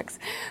prospects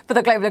for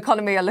the global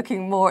economy are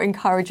looking more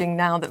encouraging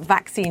now that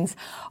vaccines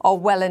are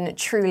well and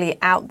truly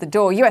out the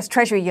door. US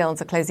Treasury yields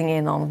are closing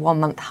in on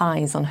one-month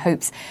highs on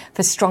hopes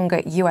for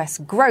stronger US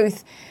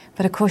growth.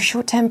 But of course,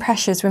 short-term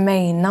pressures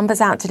remain.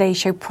 Numbers out today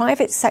show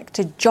private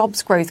sector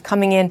jobs growth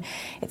coming in.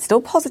 It's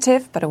still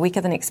positive, but a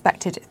weaker than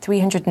expected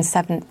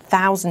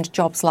 307,000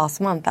 jobs last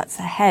month. That's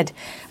ahead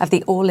of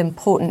the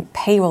all-important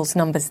payrolls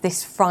numbers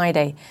this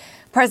Friday.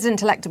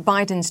 President-elect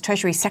Biden's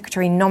Treasury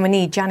Secretary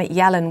nominee Janet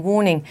Yellen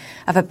warning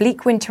of a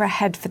bleak winter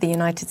ahead for the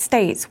United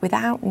States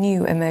without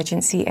new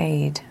emergency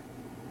aid.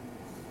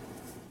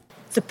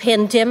 The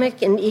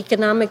pandemic and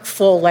economic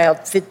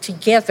fallout that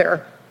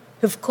together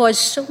have caused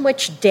so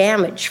much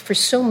damage for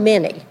so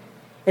many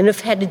and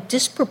have had a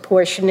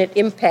disproportionate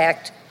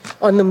impact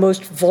on the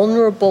most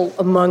vulnerable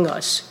among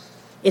us.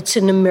 It's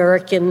an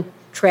American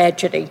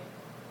tragedy,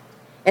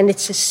 and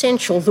it's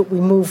essential that we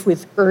move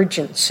with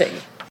urgency.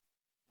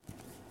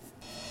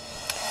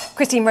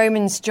 Christine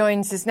Romans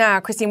joins us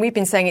now. Christine, we've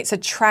been saying it's a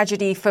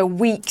tragedy for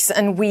weeks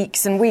and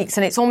weeks and weeks,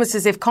 and it's almost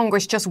as if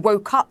Congress just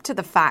woke up to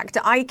the fact.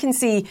 I can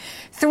see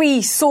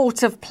three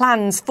sort of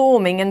plans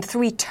forming and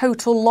three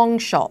total long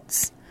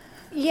shots.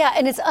 Yeah,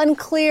 and it's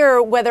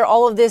unclear whether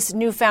all of this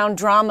newfound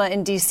drama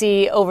in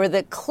D.C. over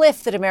the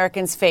cliff that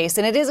Americans face,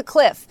 and it is a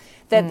cliff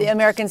that the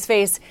Americans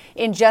face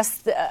in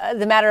just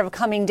the matter of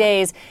coming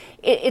days.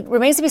 It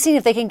remains to be seen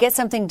if they can get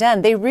something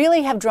done. They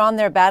really have drawn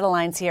their battle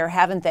lines here,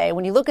 haven't they?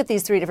 When you look at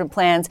these three different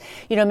plans,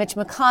 you know, Mitch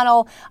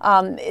McConnell,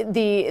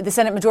 the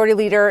Senate Majority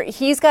Leader,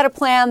 he's got a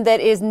plan that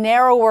is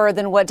narrower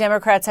than what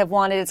Democrats have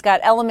wanted. It's got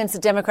elements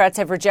that Democrats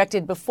have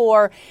rejected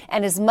before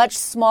and is much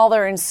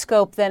smaller in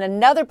scope than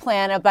another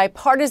plan, a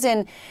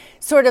bipartisan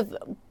sort of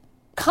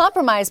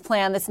compromise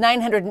plan that's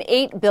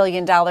 $908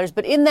 billion.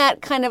 But in that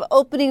kind of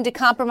opening to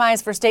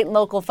compromise for state and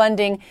local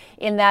funding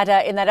in that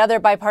other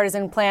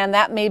bipartisan plan,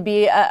 that may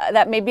be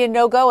a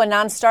no-go, a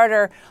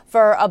non-starter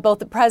for both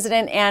the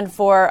president and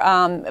for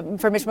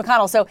Mitch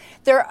McConnell. So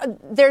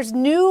there's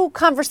new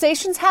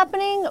conversations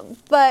happening.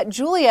 But,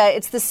 Julia,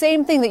 it's the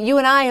same thing that you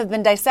and I have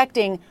been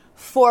dissecting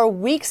for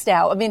weeks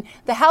now. I mean,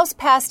 the House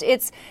passed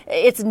its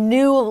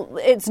new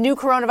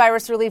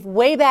coronavirus relief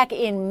way back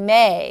in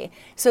May.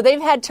 So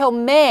they've had till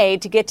May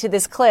to get to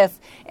this cliff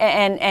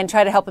and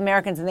try to help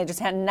Americans, and they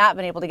just have not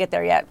been able to get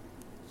there yet.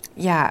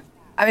 Yeah.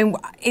 I mean,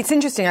 it's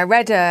interesting. I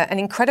read an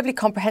incredibly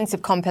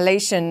comprehensive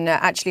compilation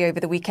actually over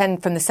the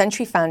weekend from the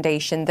Century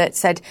Foundation that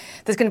said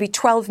there's going to be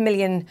 12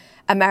 million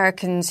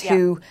Americans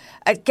who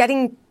are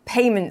getting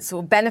payments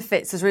or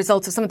benefits as a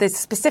result of some of the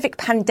specific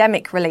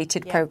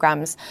pandemic-related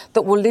programs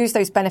that will lose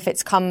those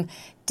benefits come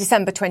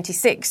December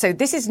 26. So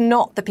this is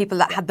not the people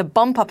that had the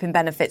bump up in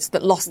benefits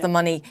that lost the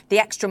money, the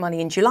extra money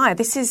in July.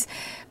 This is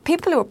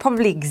people who are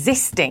probably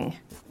existing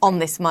on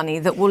this money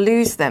that will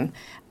lose them.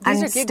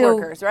 These are gig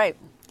workers, right?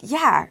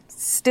 Yeah,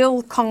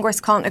 still Congress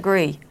can't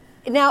agree.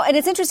 Now, and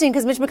it's interesting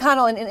because Mitch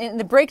McConnell, in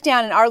the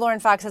breakdown, and our Lauren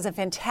Fox has a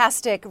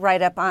fantastic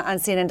write-up on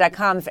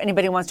CNN.com if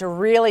anybody wants to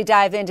really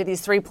dive into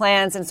these three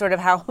plans and sort of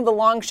how the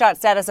long shot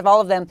status of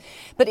all of them.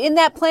 But in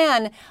that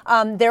plan,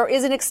 there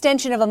is an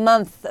extension of a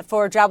month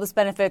for jobless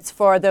benefits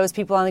for those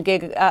people on the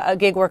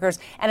gig workers,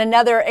 and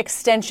another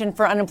extension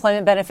for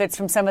unemployment benefits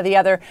from some of the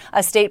other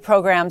state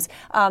programs.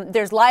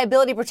 There's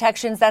liability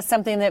protections. That's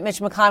something that Mitch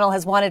McConnell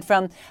has wanted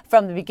from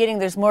the beginning.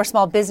 There's more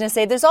small business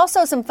aid. There's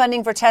also some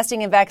funding for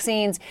testing and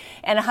vaccines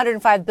and $105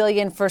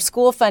 billion for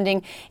school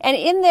funding. And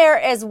in there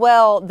as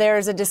well,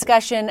 there's a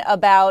discussion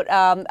about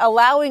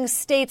allowing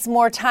states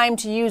more time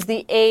to use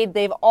the aid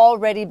they've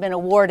already been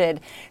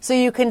awarded. So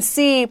you can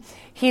see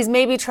he's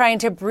maybe trying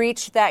to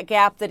breach that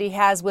gap that he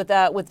has with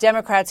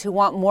Democrats who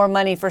want more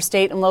money for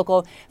state and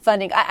local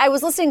funding. I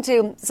was listening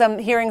to some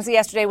hearings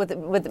yesterday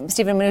with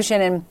Stephen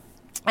Mnuchin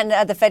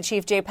and the Fed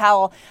chief, Jay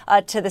Powell,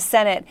 to the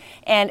Senate.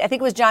 And I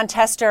think it was John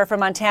Tester from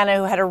Montana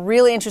who had a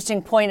really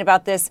interesting point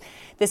about this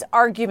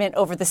argument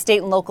over the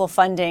state and local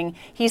funding.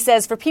 He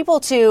says for people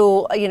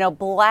to,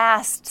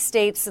 blast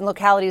states and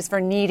localities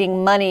for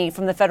needing money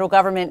from the federal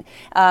government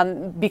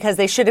because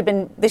they should have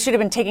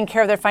been taking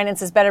care of their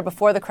finances better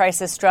before the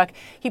crisis struck.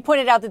 He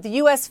pointed out that the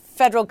U.S.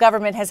 federal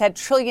government has had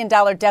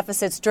trillion-dollar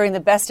deficits during the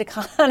best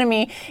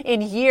economy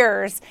in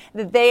years,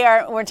 that they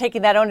weren't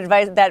taking that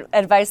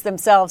advice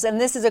themselves.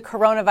 And this is a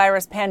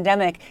coronavirus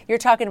pandemic. You're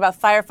talking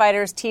about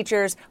firefighters,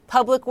 teachers,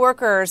 public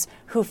workers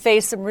who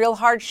face some real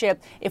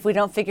hardship if we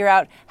don't figure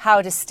out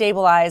how to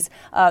stabilize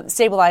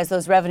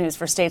those revenues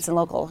for states and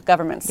local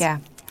governments. Yeah,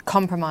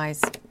 compromise.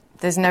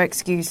 There's no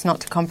excuse not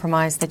to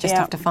compromise. They just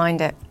have to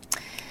find it.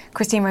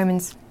 Christine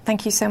Romans,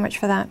 thank you so much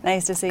for that.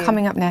 Nice to see you.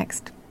 Coming up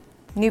next,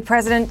 new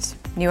president,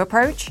 new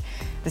approach.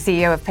 The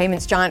CEO of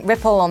payments giant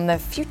Ripple on the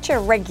future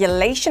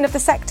regulation of the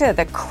sector,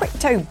 the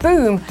crypto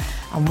boom,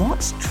 and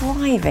what's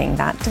driving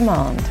that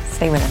demand.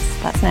 Stay with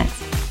us. That's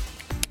next.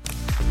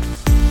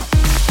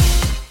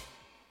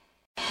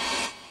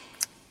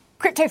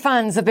 Crypto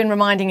fans have been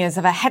reminding us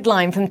of a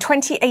headline from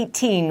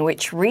 2018,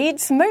 which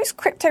reads, most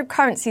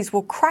cryptocurrencies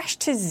will crash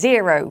to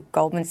zero,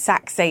 Goldman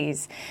Sachs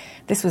says.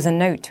 This was a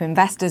note to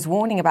investors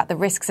warning about the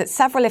risks that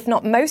several, if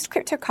not most,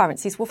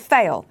 cryptocurrencies will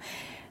fail.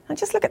 Now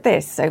just look at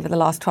this over the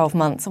last 12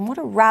 months and what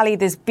a rally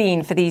there's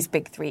been for these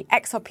big three.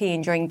 XRP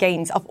enjoying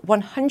gains of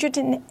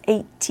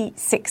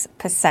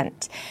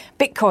 186%.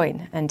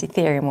 Bitcoin and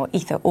Ethereum or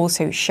Ether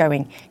also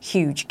showing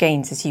huge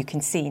gains, as you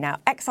can see. Now,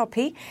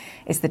 XRP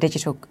is the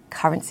digital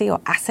currency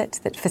or asset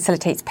that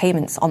facilitates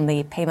payments on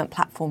the payment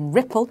platform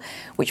Ripple,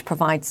 which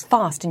provides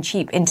fast and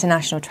cheap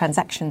international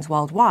transactions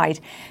worldwide.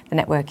 The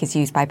network is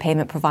used by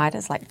payment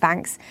providers like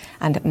banks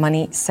and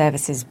money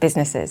services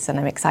businesses. And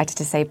I'm excited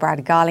to say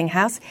Brad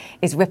Garlinghouse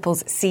is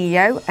Ripple's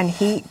CEO, and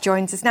he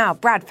joins us now.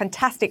 Brad,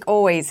 fantastic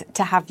always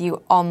to have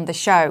you on the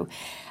show.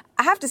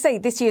 I have to say,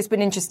 this year's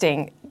been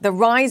interesting. The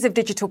rise of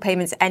digital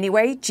payments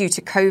anyway, due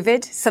to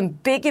COVID. Some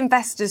big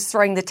investors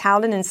throwing the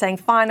towel in and saying,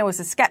 fine, I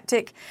was a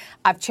skeptic.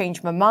 I've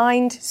changed my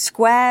mind.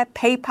 Square,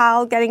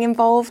 PayPal getting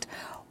involved.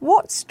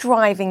 What's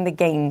driving the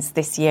gains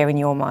this year in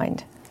your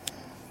mind?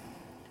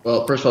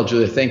 Well, first of all,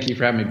 Julia, thank you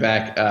for having me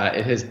back.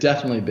 It has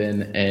definitely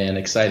been an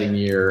exciting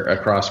year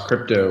across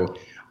crypto.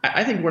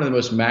 I think one of the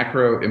most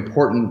macro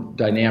important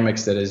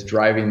dynamics that is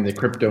driving the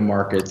crypto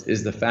markets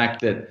is the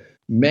fact that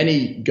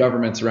many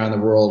governments around the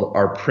world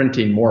are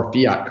printing more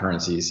fiat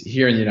currencies.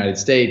 Here in the United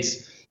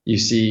States, you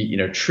see,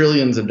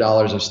 trillions of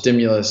dollars of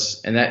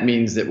stimulus, and that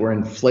means that we're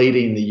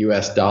inflating the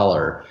US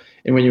dollar.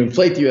 And when you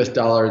inflate the US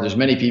dollar, there's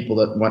many people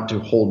that want to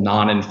hold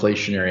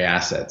non-inflationary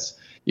assets.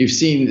 You've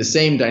seen the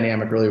same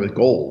dynamic really with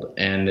gold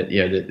and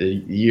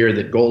the year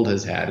that gold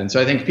has had. And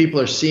so I think people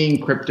are seeing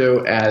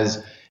crypto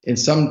as, in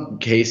some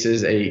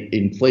cases, a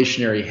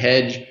inflationary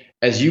hedge.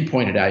 As you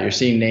pointed out, you're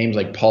seeing names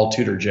like Paul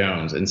Tudor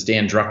Jones and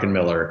Stan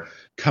Druckenmiller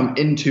come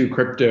into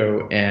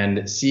crypto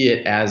and see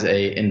it as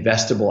a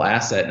investable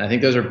asset. And I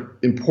think those are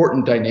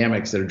important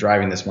dynamics that are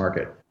driving this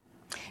market.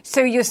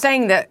 So you're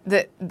saying that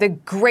the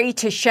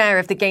greater share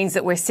of the gains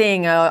that we're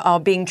seeing are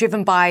being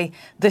driven by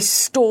the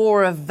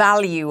store of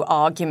value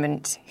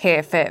argument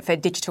here for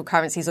digital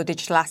currencies or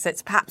digital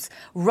assets, perhaps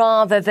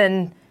rather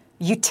than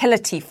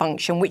utility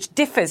function, which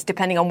differs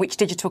depending on which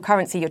digital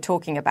currency you're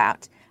talking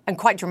about, and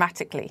quite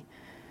dramatically.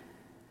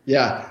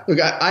 Yeah, look,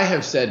 I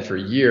have said for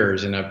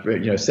years, and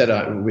I've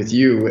said with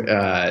you,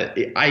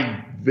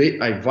 I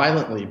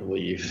violently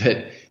believe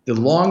that the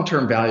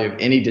long-term value of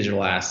any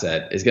digital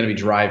asset is going to be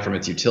derived from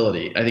its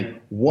utility. I think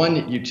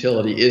one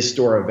utility is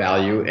store of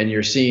value, and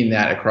you're seeing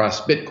that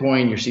across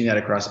Bitcoin. You're seeing that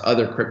across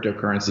other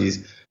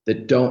cryptocurrencies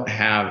that don't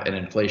have an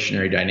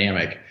inflationary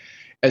dynamic.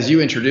 As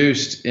you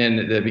introduced in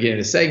the beginning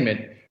of the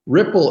segment,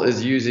 Ripple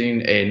is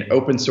using an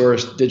open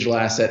source digital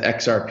asset,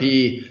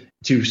 XRP,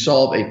 to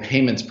solve a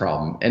payments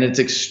problem. And it's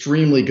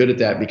extremely good at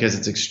that because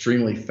it's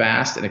extremely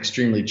fast and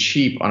extremely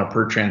cheap on a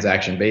per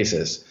transaction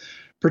basis,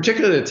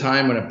 particularly at a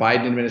time when a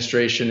Biden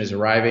administration is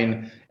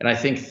arriving. And I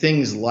think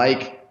things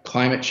like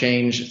climate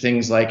change,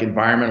 things like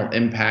environmental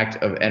impact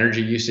of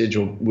energy usage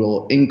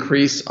will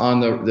increase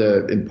on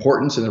the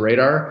importance in the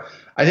radar.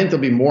 I think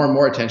there'll be more and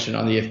more attention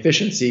on the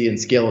efficiency and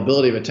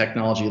scalability of a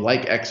technology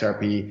like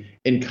XRP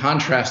in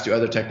contrast to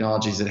other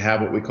technologies that have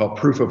what we call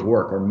proof of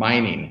work or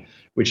mining,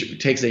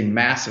 which takes a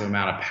massive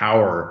amount of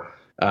power,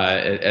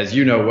 as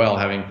you know well,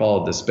 having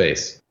followed this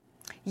space.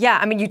 Yeah,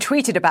 I mean, you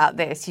tweeted about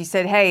this. You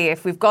said, hey,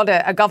 if we've got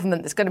a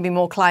government that's going to be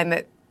more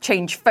climate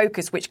change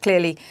focused, which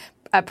clearly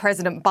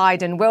President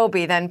Biden will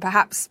be, then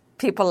perhaps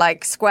people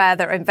like Square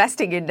that are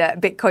investing in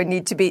Bitcoin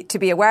need to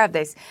be aware of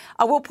this.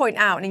 I will point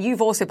out, and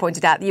you've also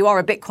pointed out, that you are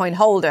a Bitcoin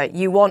holder.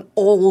 You want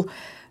all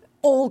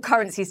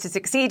currencies to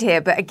succeed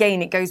here. But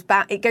again, it goes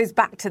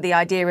back to the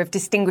idea of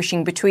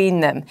distinguishing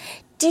between them.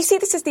 Do you see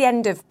this as the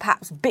end of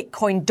perhaps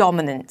Bitcoin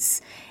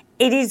dominance?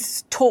 It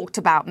is talked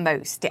about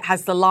most. It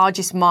has the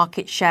largest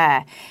market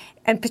share.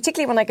 And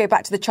particularly when I go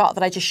back to the chart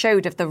that I just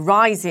showed of the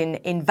rise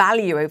in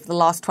value over the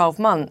last 12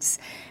 months,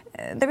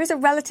 there is a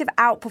relative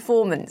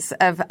outperformance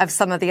of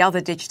some of the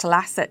other digital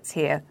assets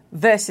here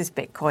versus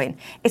Bitcoin.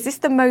 Is this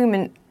the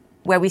moment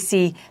where we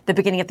see the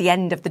beginning of the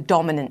end of the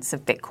dominance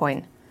of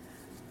Bitcoin?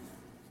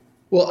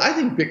 Well, I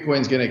think Bitcoin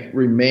is going to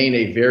remain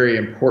a very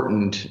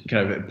important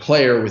kind of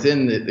player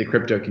within the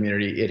crypto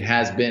community. It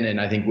has been,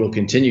 and I think will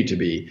continue to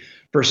be,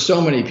 for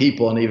so many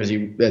people, and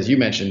even as you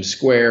mentioned,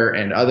 Square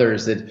and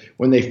others, that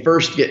when they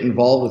first get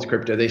involved with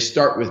crypto, they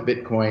start with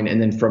Bitcoin,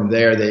 and then from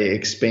there they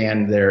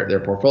expand their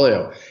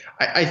portfolio.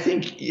 I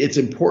think it's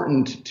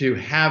important to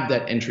have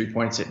that entry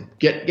point, to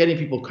getting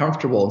people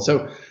comfortable. And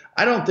so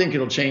I don't think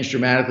it'll change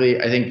dramatically.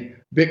 I think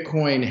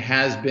Bitcoin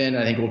has been,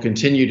 I think will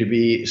continue to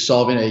be,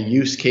 solving a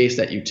use case,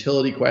 that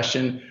utility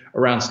question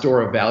around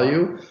store of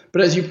value.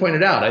 But as you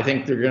pointed out, I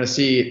think they're going to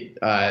see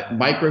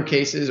micro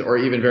cases or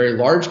even very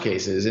large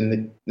cases.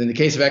 In the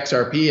case of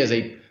XRP as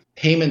a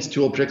payments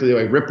tool, particularly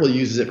the way Ripple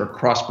uses it for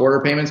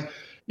cross-border payments,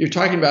 you're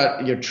talking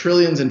about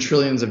trillions and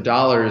trillions of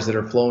dollars that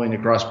are flowing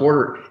across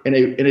border in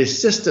a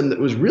system that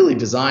was really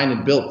designed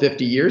and built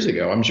 50 years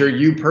ago. I'm sure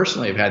you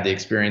personally have had the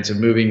experience of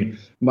moving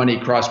money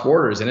cross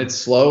borders, and it's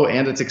slow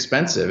and it's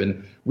expensive.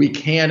 And we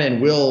can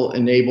and will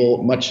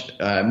enable much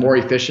more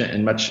efficient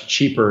and much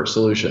cheaper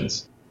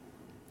solutions.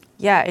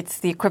 Yeah, it's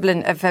the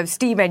equivalent of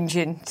steam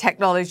engine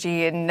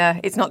technology, and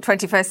it's not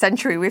 21st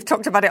century. We've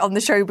talked about it on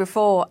the show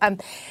before.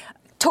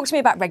 Talk to me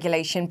about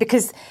regulation,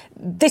 because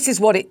this is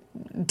what it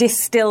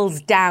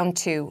distills down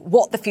to,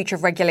 what the future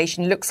of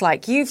regulation looks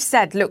like. You've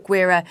said, look,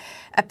 we're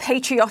a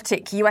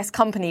patriotic US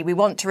company. We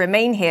want to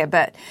remain here.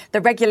 But the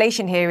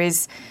regulation here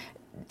is,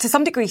 to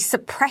some degree,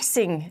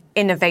 suppressing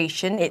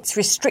innovation. It's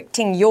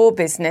restricting your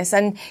business.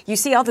 And you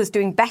see others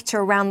doing better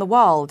around the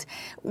world.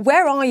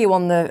 Where are you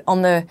on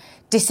the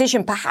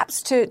decision,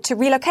 perhaps, to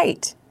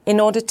relocate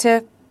in order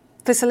to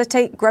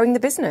facilitate growing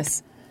the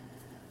business?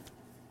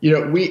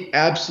 We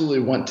absolutely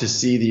want to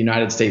see the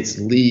United States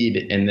lead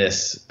in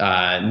this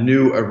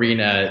new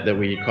arena that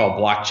we call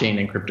blockchain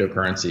and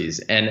cryptocurrencies.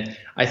 And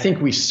I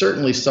think we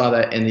certainly saw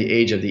that in the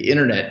age of the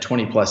internet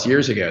 20 plus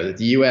years ago, that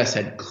the U.S.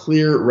 had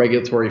clear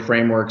regulatory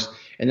frameworks,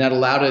 and that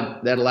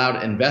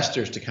allowed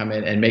investors to come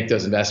in and make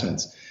those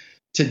investments.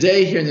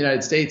 Today here in the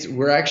United States,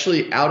 we're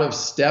actually out of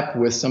step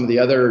with some of the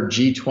other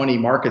G20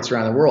 markets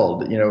around the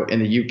world,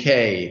 in the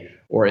UK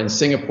or in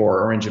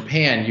Singapore or in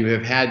Japan, you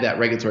have had that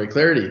regulatory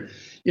clarity.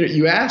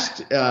 You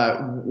asked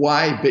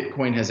why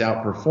Bitcoin has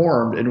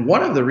outperformed, and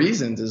one of the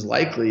reasons is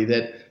likely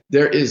that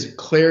there is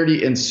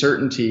clarity and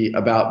certainty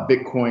about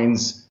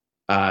Bitcoin's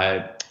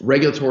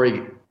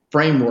regulatory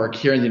framework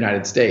here in the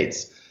United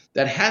States.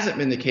 That hasn't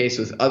been the case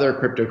with other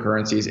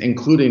cryptocurrencies,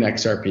 including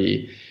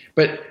XRP.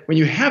 But when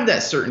you have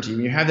that certainty,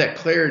 when you have that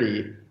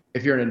clarity,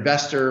 if you're an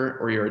investor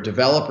or you're a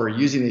developer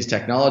using these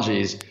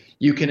technologies,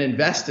 you can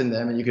invest in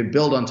them and you can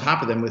build on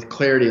top of them with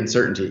clarity and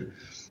certainty.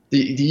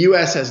 The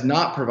U.S. has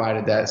not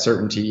provided that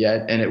certainty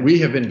yet, and we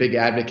have been big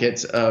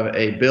advocates of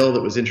a bill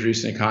that was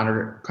introduced in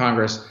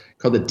Congress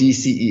called the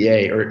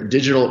DCEA, or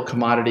Digital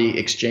Commodity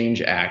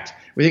Exchange Act.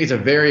 We think it's a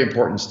very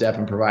important step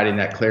in providing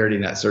that clarity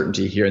and that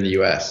certainty here in the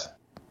U.S.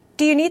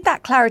 Do you need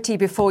that clarity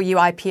before you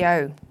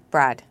IPO,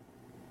 Brad?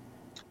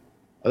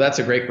 Well, that's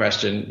a great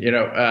question.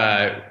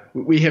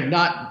 We have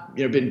not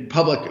been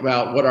public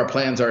about what our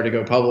plans are to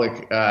go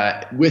public,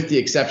 with the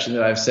exception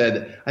that I've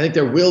said, I think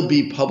there will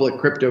be public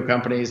crypto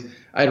companies.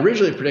 I had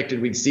originally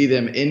predicted we'd see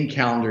them in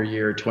calendar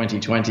year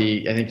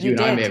 2020. I think you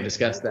and I may have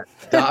discussed that.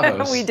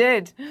 Davos. We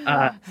did.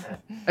 I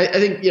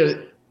think,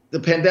 the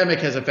pandemic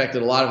has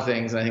affected a lot of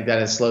things, and I think that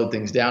has slowed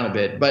things down a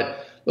bit.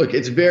 But look,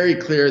 it's very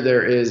clear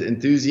there is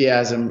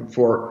enthusiasm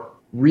for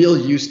real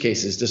use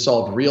cases to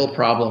solve real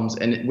problems.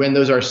 And when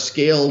those are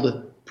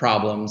scaled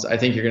problems, I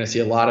think you're going to see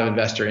a lot of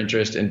investor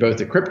interest in both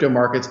the crypto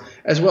markets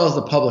as well as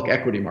the public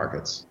equity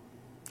markets.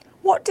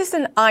 What does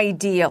an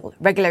ideal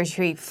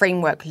regulatory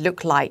framework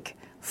look like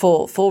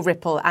for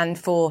Ripple and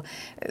for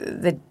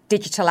the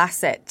digital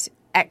asset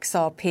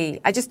XRP?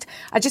 I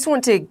just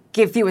want to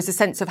give viewers a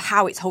sense of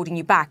how it's holding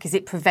you back. Is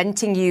it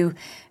preventing you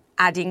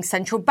adding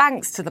central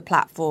banks to the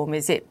platform?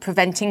 Is it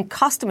preventing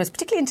customers,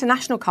 particularly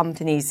international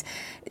companies,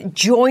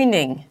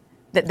 joining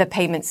the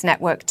payments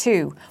network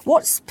too?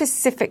 What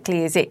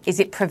specifically is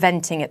it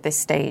preventing at this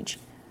stage?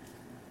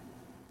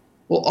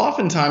 Well,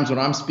 oftentimes when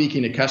I'm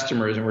speaking to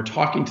customers and we're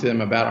talking to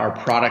them about our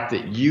product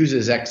that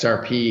uses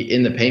XRP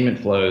in the payment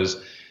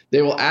flows,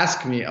 they will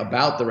ask me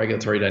about the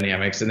regulatory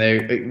dynamics.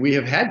 And we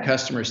have had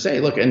customers say,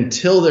 look,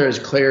 until there's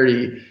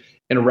clarity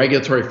in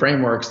regulatory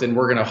frameworks, then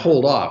we're going to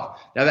hold off.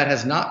 Now, that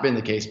has not been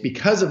the case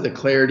because of the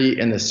clarity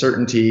and the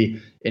certainty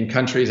in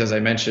countries, as I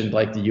mentioned,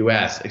 like the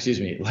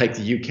like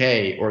the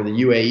UK or the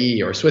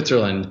UAE or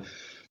Switzerland.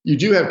 You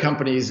do have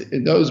companies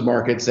in those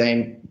markets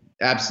saying,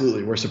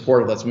 absolutely, we're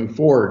supportive, let's move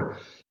forward.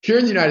 Here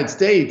in the United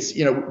States,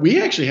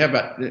 we actually have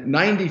about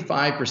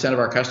 95% of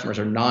our customers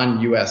are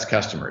non-US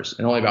customers,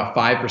 and only about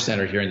 5%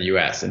 are here in the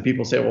US. And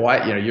people say, well,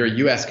 why? You're a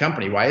US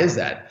company. Why is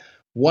that?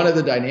 One of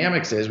the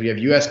dynamics is we have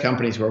US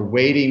companies who are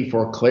waiting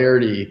for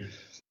clarity.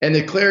 And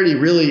the clarity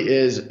really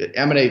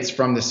emanates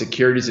from the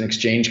Securities and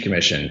Exchange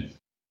Commission.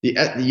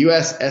 The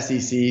US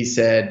SEC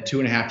said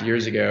 2.5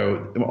 years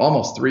ago,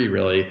 almost 3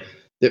 really,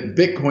 that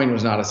Bitcoin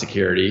was not a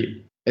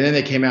security. And then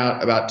they came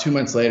out about 2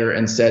 months later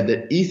and said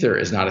that Ether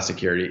is not a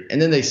security.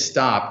 And then they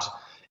stopped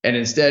and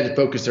instead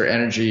focused their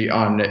energy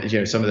on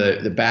some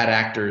of the bad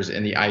actors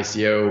in the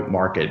ICO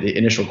market, the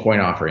initial coin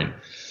offering.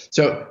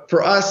 So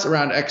for us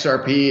around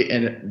XRP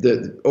and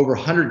the over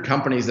 100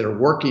 companies that are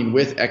working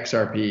with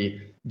XRP,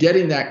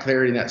 getting that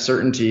clarity and that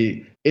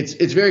certainty,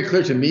 it's very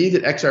clear to me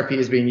that XRP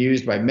is being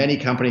used by many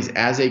companies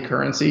as a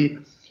currency.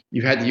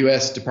 You've had the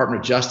U.S.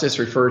 Department of Justice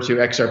refer to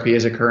XRP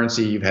as a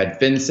currency. You've had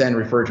FinCEN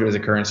refer to it as a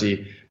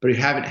currency, but you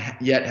haven't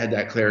yet had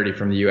that clarity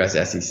from the U.S.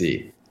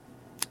 SEC.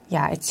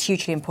 Yeah, it's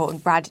hugely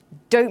important. Brad,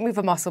 don't move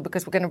a muscle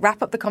because we're going to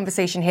wrap up the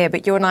conversation here,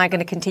 but you and I are going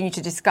to continue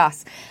to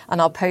discuss, and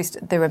I'll post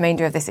the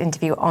remainder of this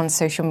interview on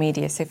social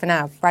media. So for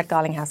now, Brad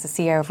Garlinghouse, the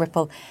CEO of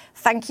Ripple,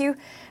 thank you.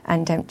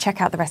 And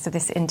check out the rest of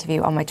this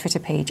interview on my Twitter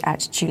page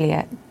at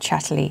Julia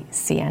Chatterley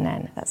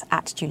CNN. That's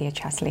at Julia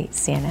Chatterley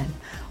CNN.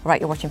 All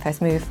right, you're watching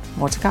First Move.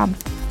 More to come.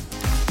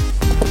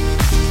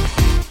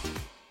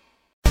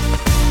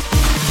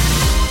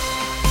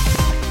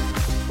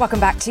 Welcome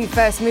back to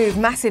First Move.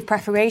 Massive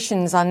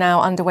preparations are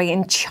now underway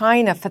in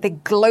China for the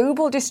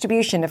global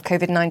distribution of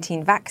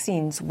COVID-19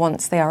 vaccines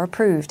once they are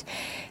approved.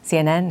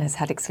 CNN has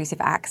had exclusive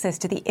access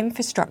to the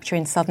infrastructure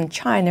in southern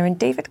China, and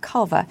David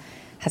Culver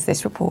has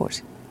this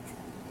report.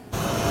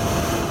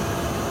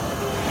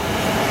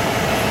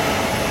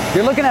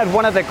 You're looking at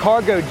one of the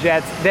cargo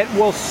jets that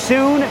will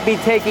soon be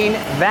taking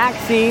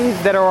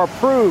vaccines that are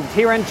approved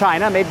here in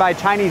China, made by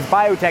Chinese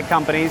biotech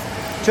companies,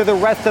 to the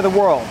rest of the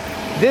world.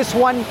 This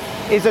one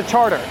is a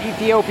charter,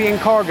 Ethiopian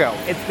Cargo.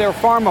 It's their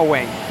pharma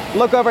wing.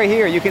 Look over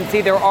here. You can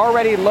see they're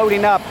already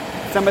loading up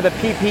some of the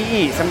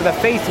PPE, some of the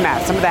face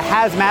masks, some of the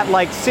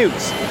hazmat-like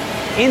suits.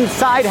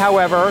 Inside,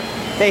 however,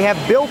 they have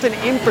built an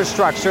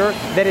infrastructure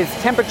that is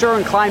temperature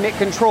and climate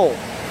controlled.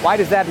 Why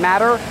does that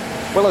matter?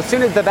 Well, as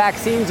soon as the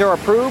vaccines are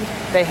approved,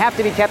 they have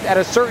to be kept at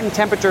a certain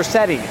temperature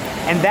setting.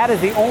 And that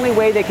is the only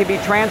way they can be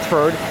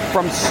transferred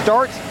from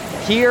start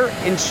here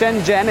in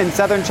Shenzhen in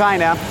southern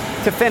China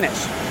to finish.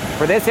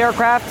 For this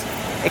aircraft,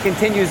 it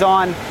continues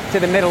on to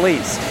the Middle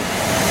East.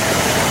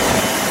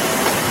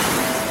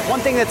 One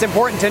thing that's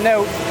important to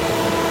note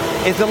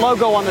is the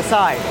logo on the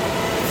side.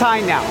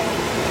 Time now.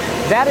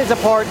 That is a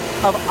part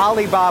of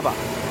Alibaba.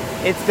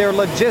 It's their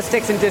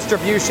logistics and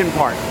distribution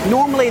part.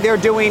 Normally they're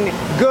doing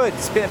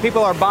goods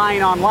people are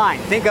buying online.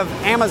 Think of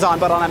Amazon,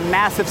 but on a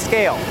massive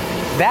scale.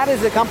 That is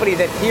the company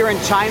that here in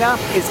China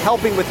is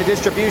helping with the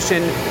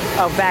distribution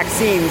of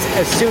vaccines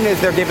as soon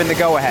as they're given the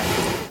go-ahead.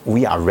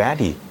 We are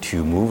ready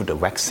to move the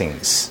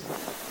vaccines.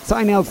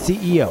 Sinel's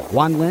CEO,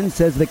 Wan Lin,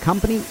 says the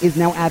company is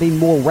now adding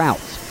more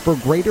routes for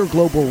greater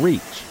global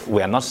reach.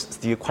 We are not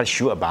still quite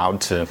sure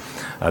about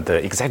the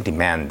exact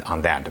demand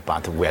on that,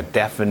 but we are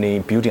definitely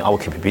building our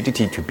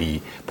capability to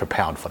be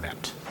prepared for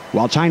that.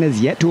 While China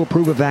is yet to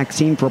approve a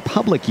vaccine for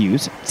public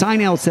use,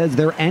 Sinel says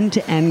their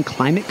end-to-end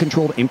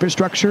climate-controlled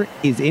infrastructure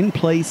is in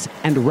place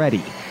and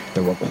ready.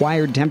 The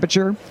required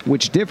temperature,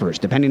 which differs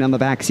depending on the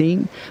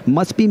vaccine,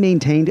 must be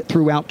maintained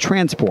throughout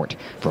transport,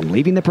 from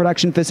leaving the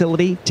production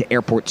facility to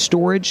airport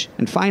storage,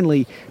 and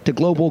finally to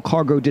global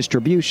cargo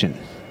distribution.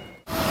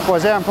 For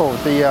example,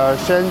 the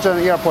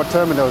Shenzhen airport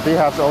terminal, they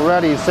have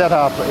already set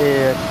up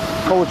a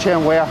cold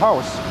chain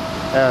warehouse,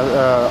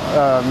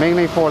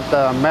 mainly for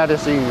the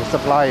medicine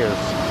suppliers.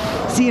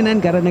 CNN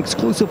got an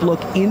exclusive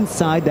look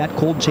inside that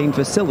cold chain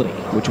facility,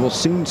 which will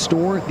soon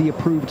store the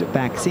approved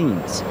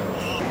vaccines.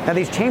 Now,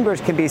 these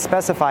chambers can be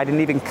specified and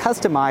even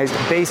customized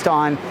based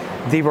on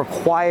the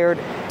required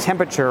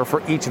temperature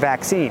for each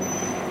vaccine.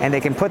 And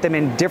they can put them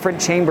in different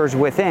chambers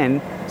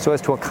within so as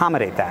to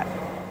accommodate that.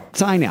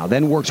 Sinel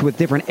then works with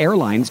different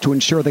airlines to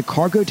ensure the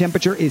cargo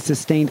temperature is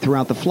sustained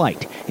throughout the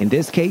flight. In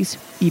this case,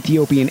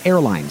 Ethiopian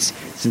Airlines.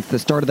 Since the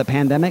start of the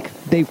pandemic,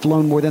 they've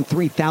flown more than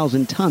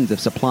 3,000 tons of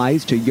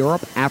supplies to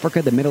Europe,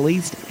 Africa, the Middle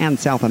East, and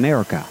South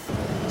America.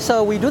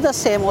 So we do the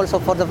same also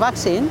for the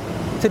vaccine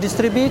to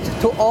distribute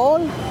to all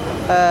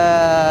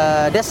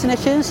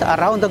destinations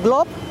around the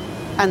globe,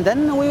 and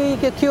then we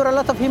cure a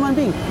lot of human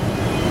beings.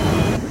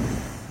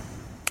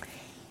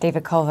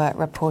 David Culver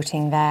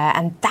reporting there.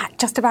 And that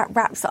just about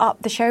wraps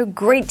up the show.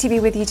 Great to be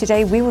with you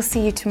today. We will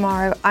see you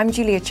tomorrow. I'm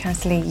Julia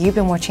Chatterley. You've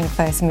been watching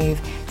First Move.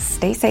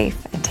 Stay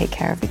safe and take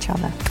care of each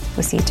other.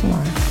 We'll see you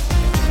tomorrow.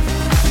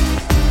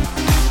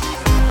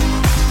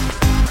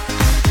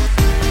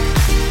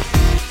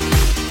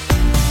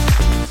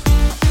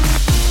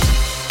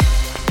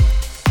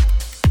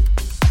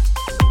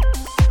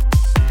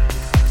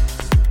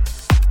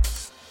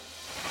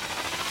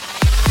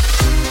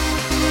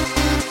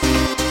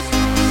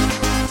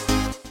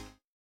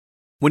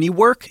 When you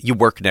work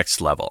next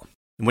level.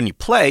 And when you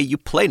play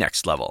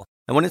next level.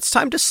 And when it's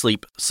time to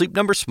sleep, Sleep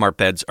Number smart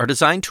beds are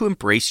designed to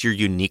embrace your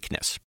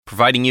uniqueness,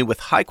 providing you with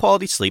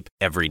high-quality sleep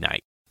every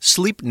night.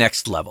 Sleep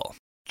next level.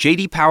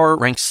 J.D. Power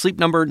ranks Sleep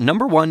Number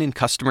 #1 in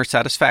customer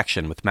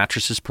satisfaction with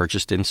mattresses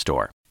purchased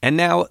in-store. And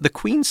now, the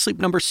Queen Sleep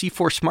Number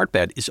C4 smart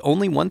bed is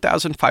only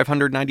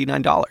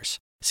 $1,599.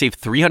 Save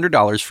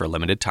 $300 for a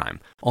limited time,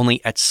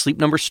 only at Sleep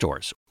Number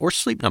stores or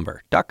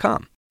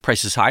sleepnumber.com.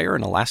 Prices higher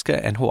in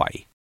Alaska and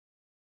Hawaii.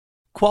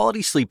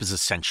 Quality sleep is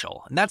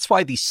essential, and that's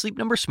why the Sleep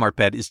Number smart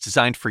bed is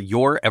designed for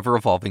your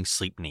ever-evolving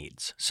sleep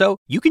needs. So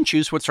you can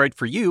choose what's right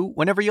for you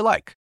whenever you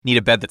like. Need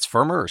a bed that's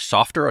firmer or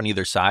softer on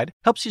either side?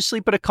 Helps you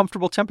sleep at a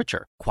comfortable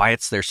temperature.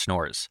 Quiets their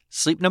snores.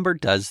 Sleep Number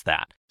does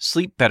that.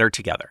 Sleep better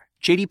together.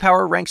 J.D.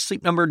 Power ranks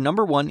Sleep Number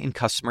 #1 in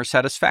customer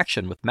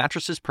satisfaction with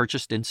mattresses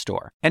purchased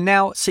in-store. And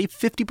now, save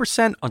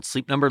 50% on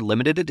Sleep Number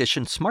limited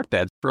edition smart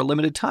beds for a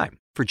limited time.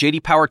 For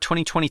J.D. Power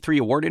 2023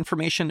 award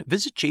information,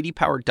 visit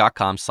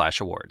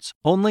jdpower.com/awards.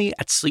 Only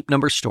at Sleep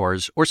Number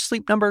stores or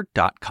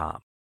sleepnumber.com.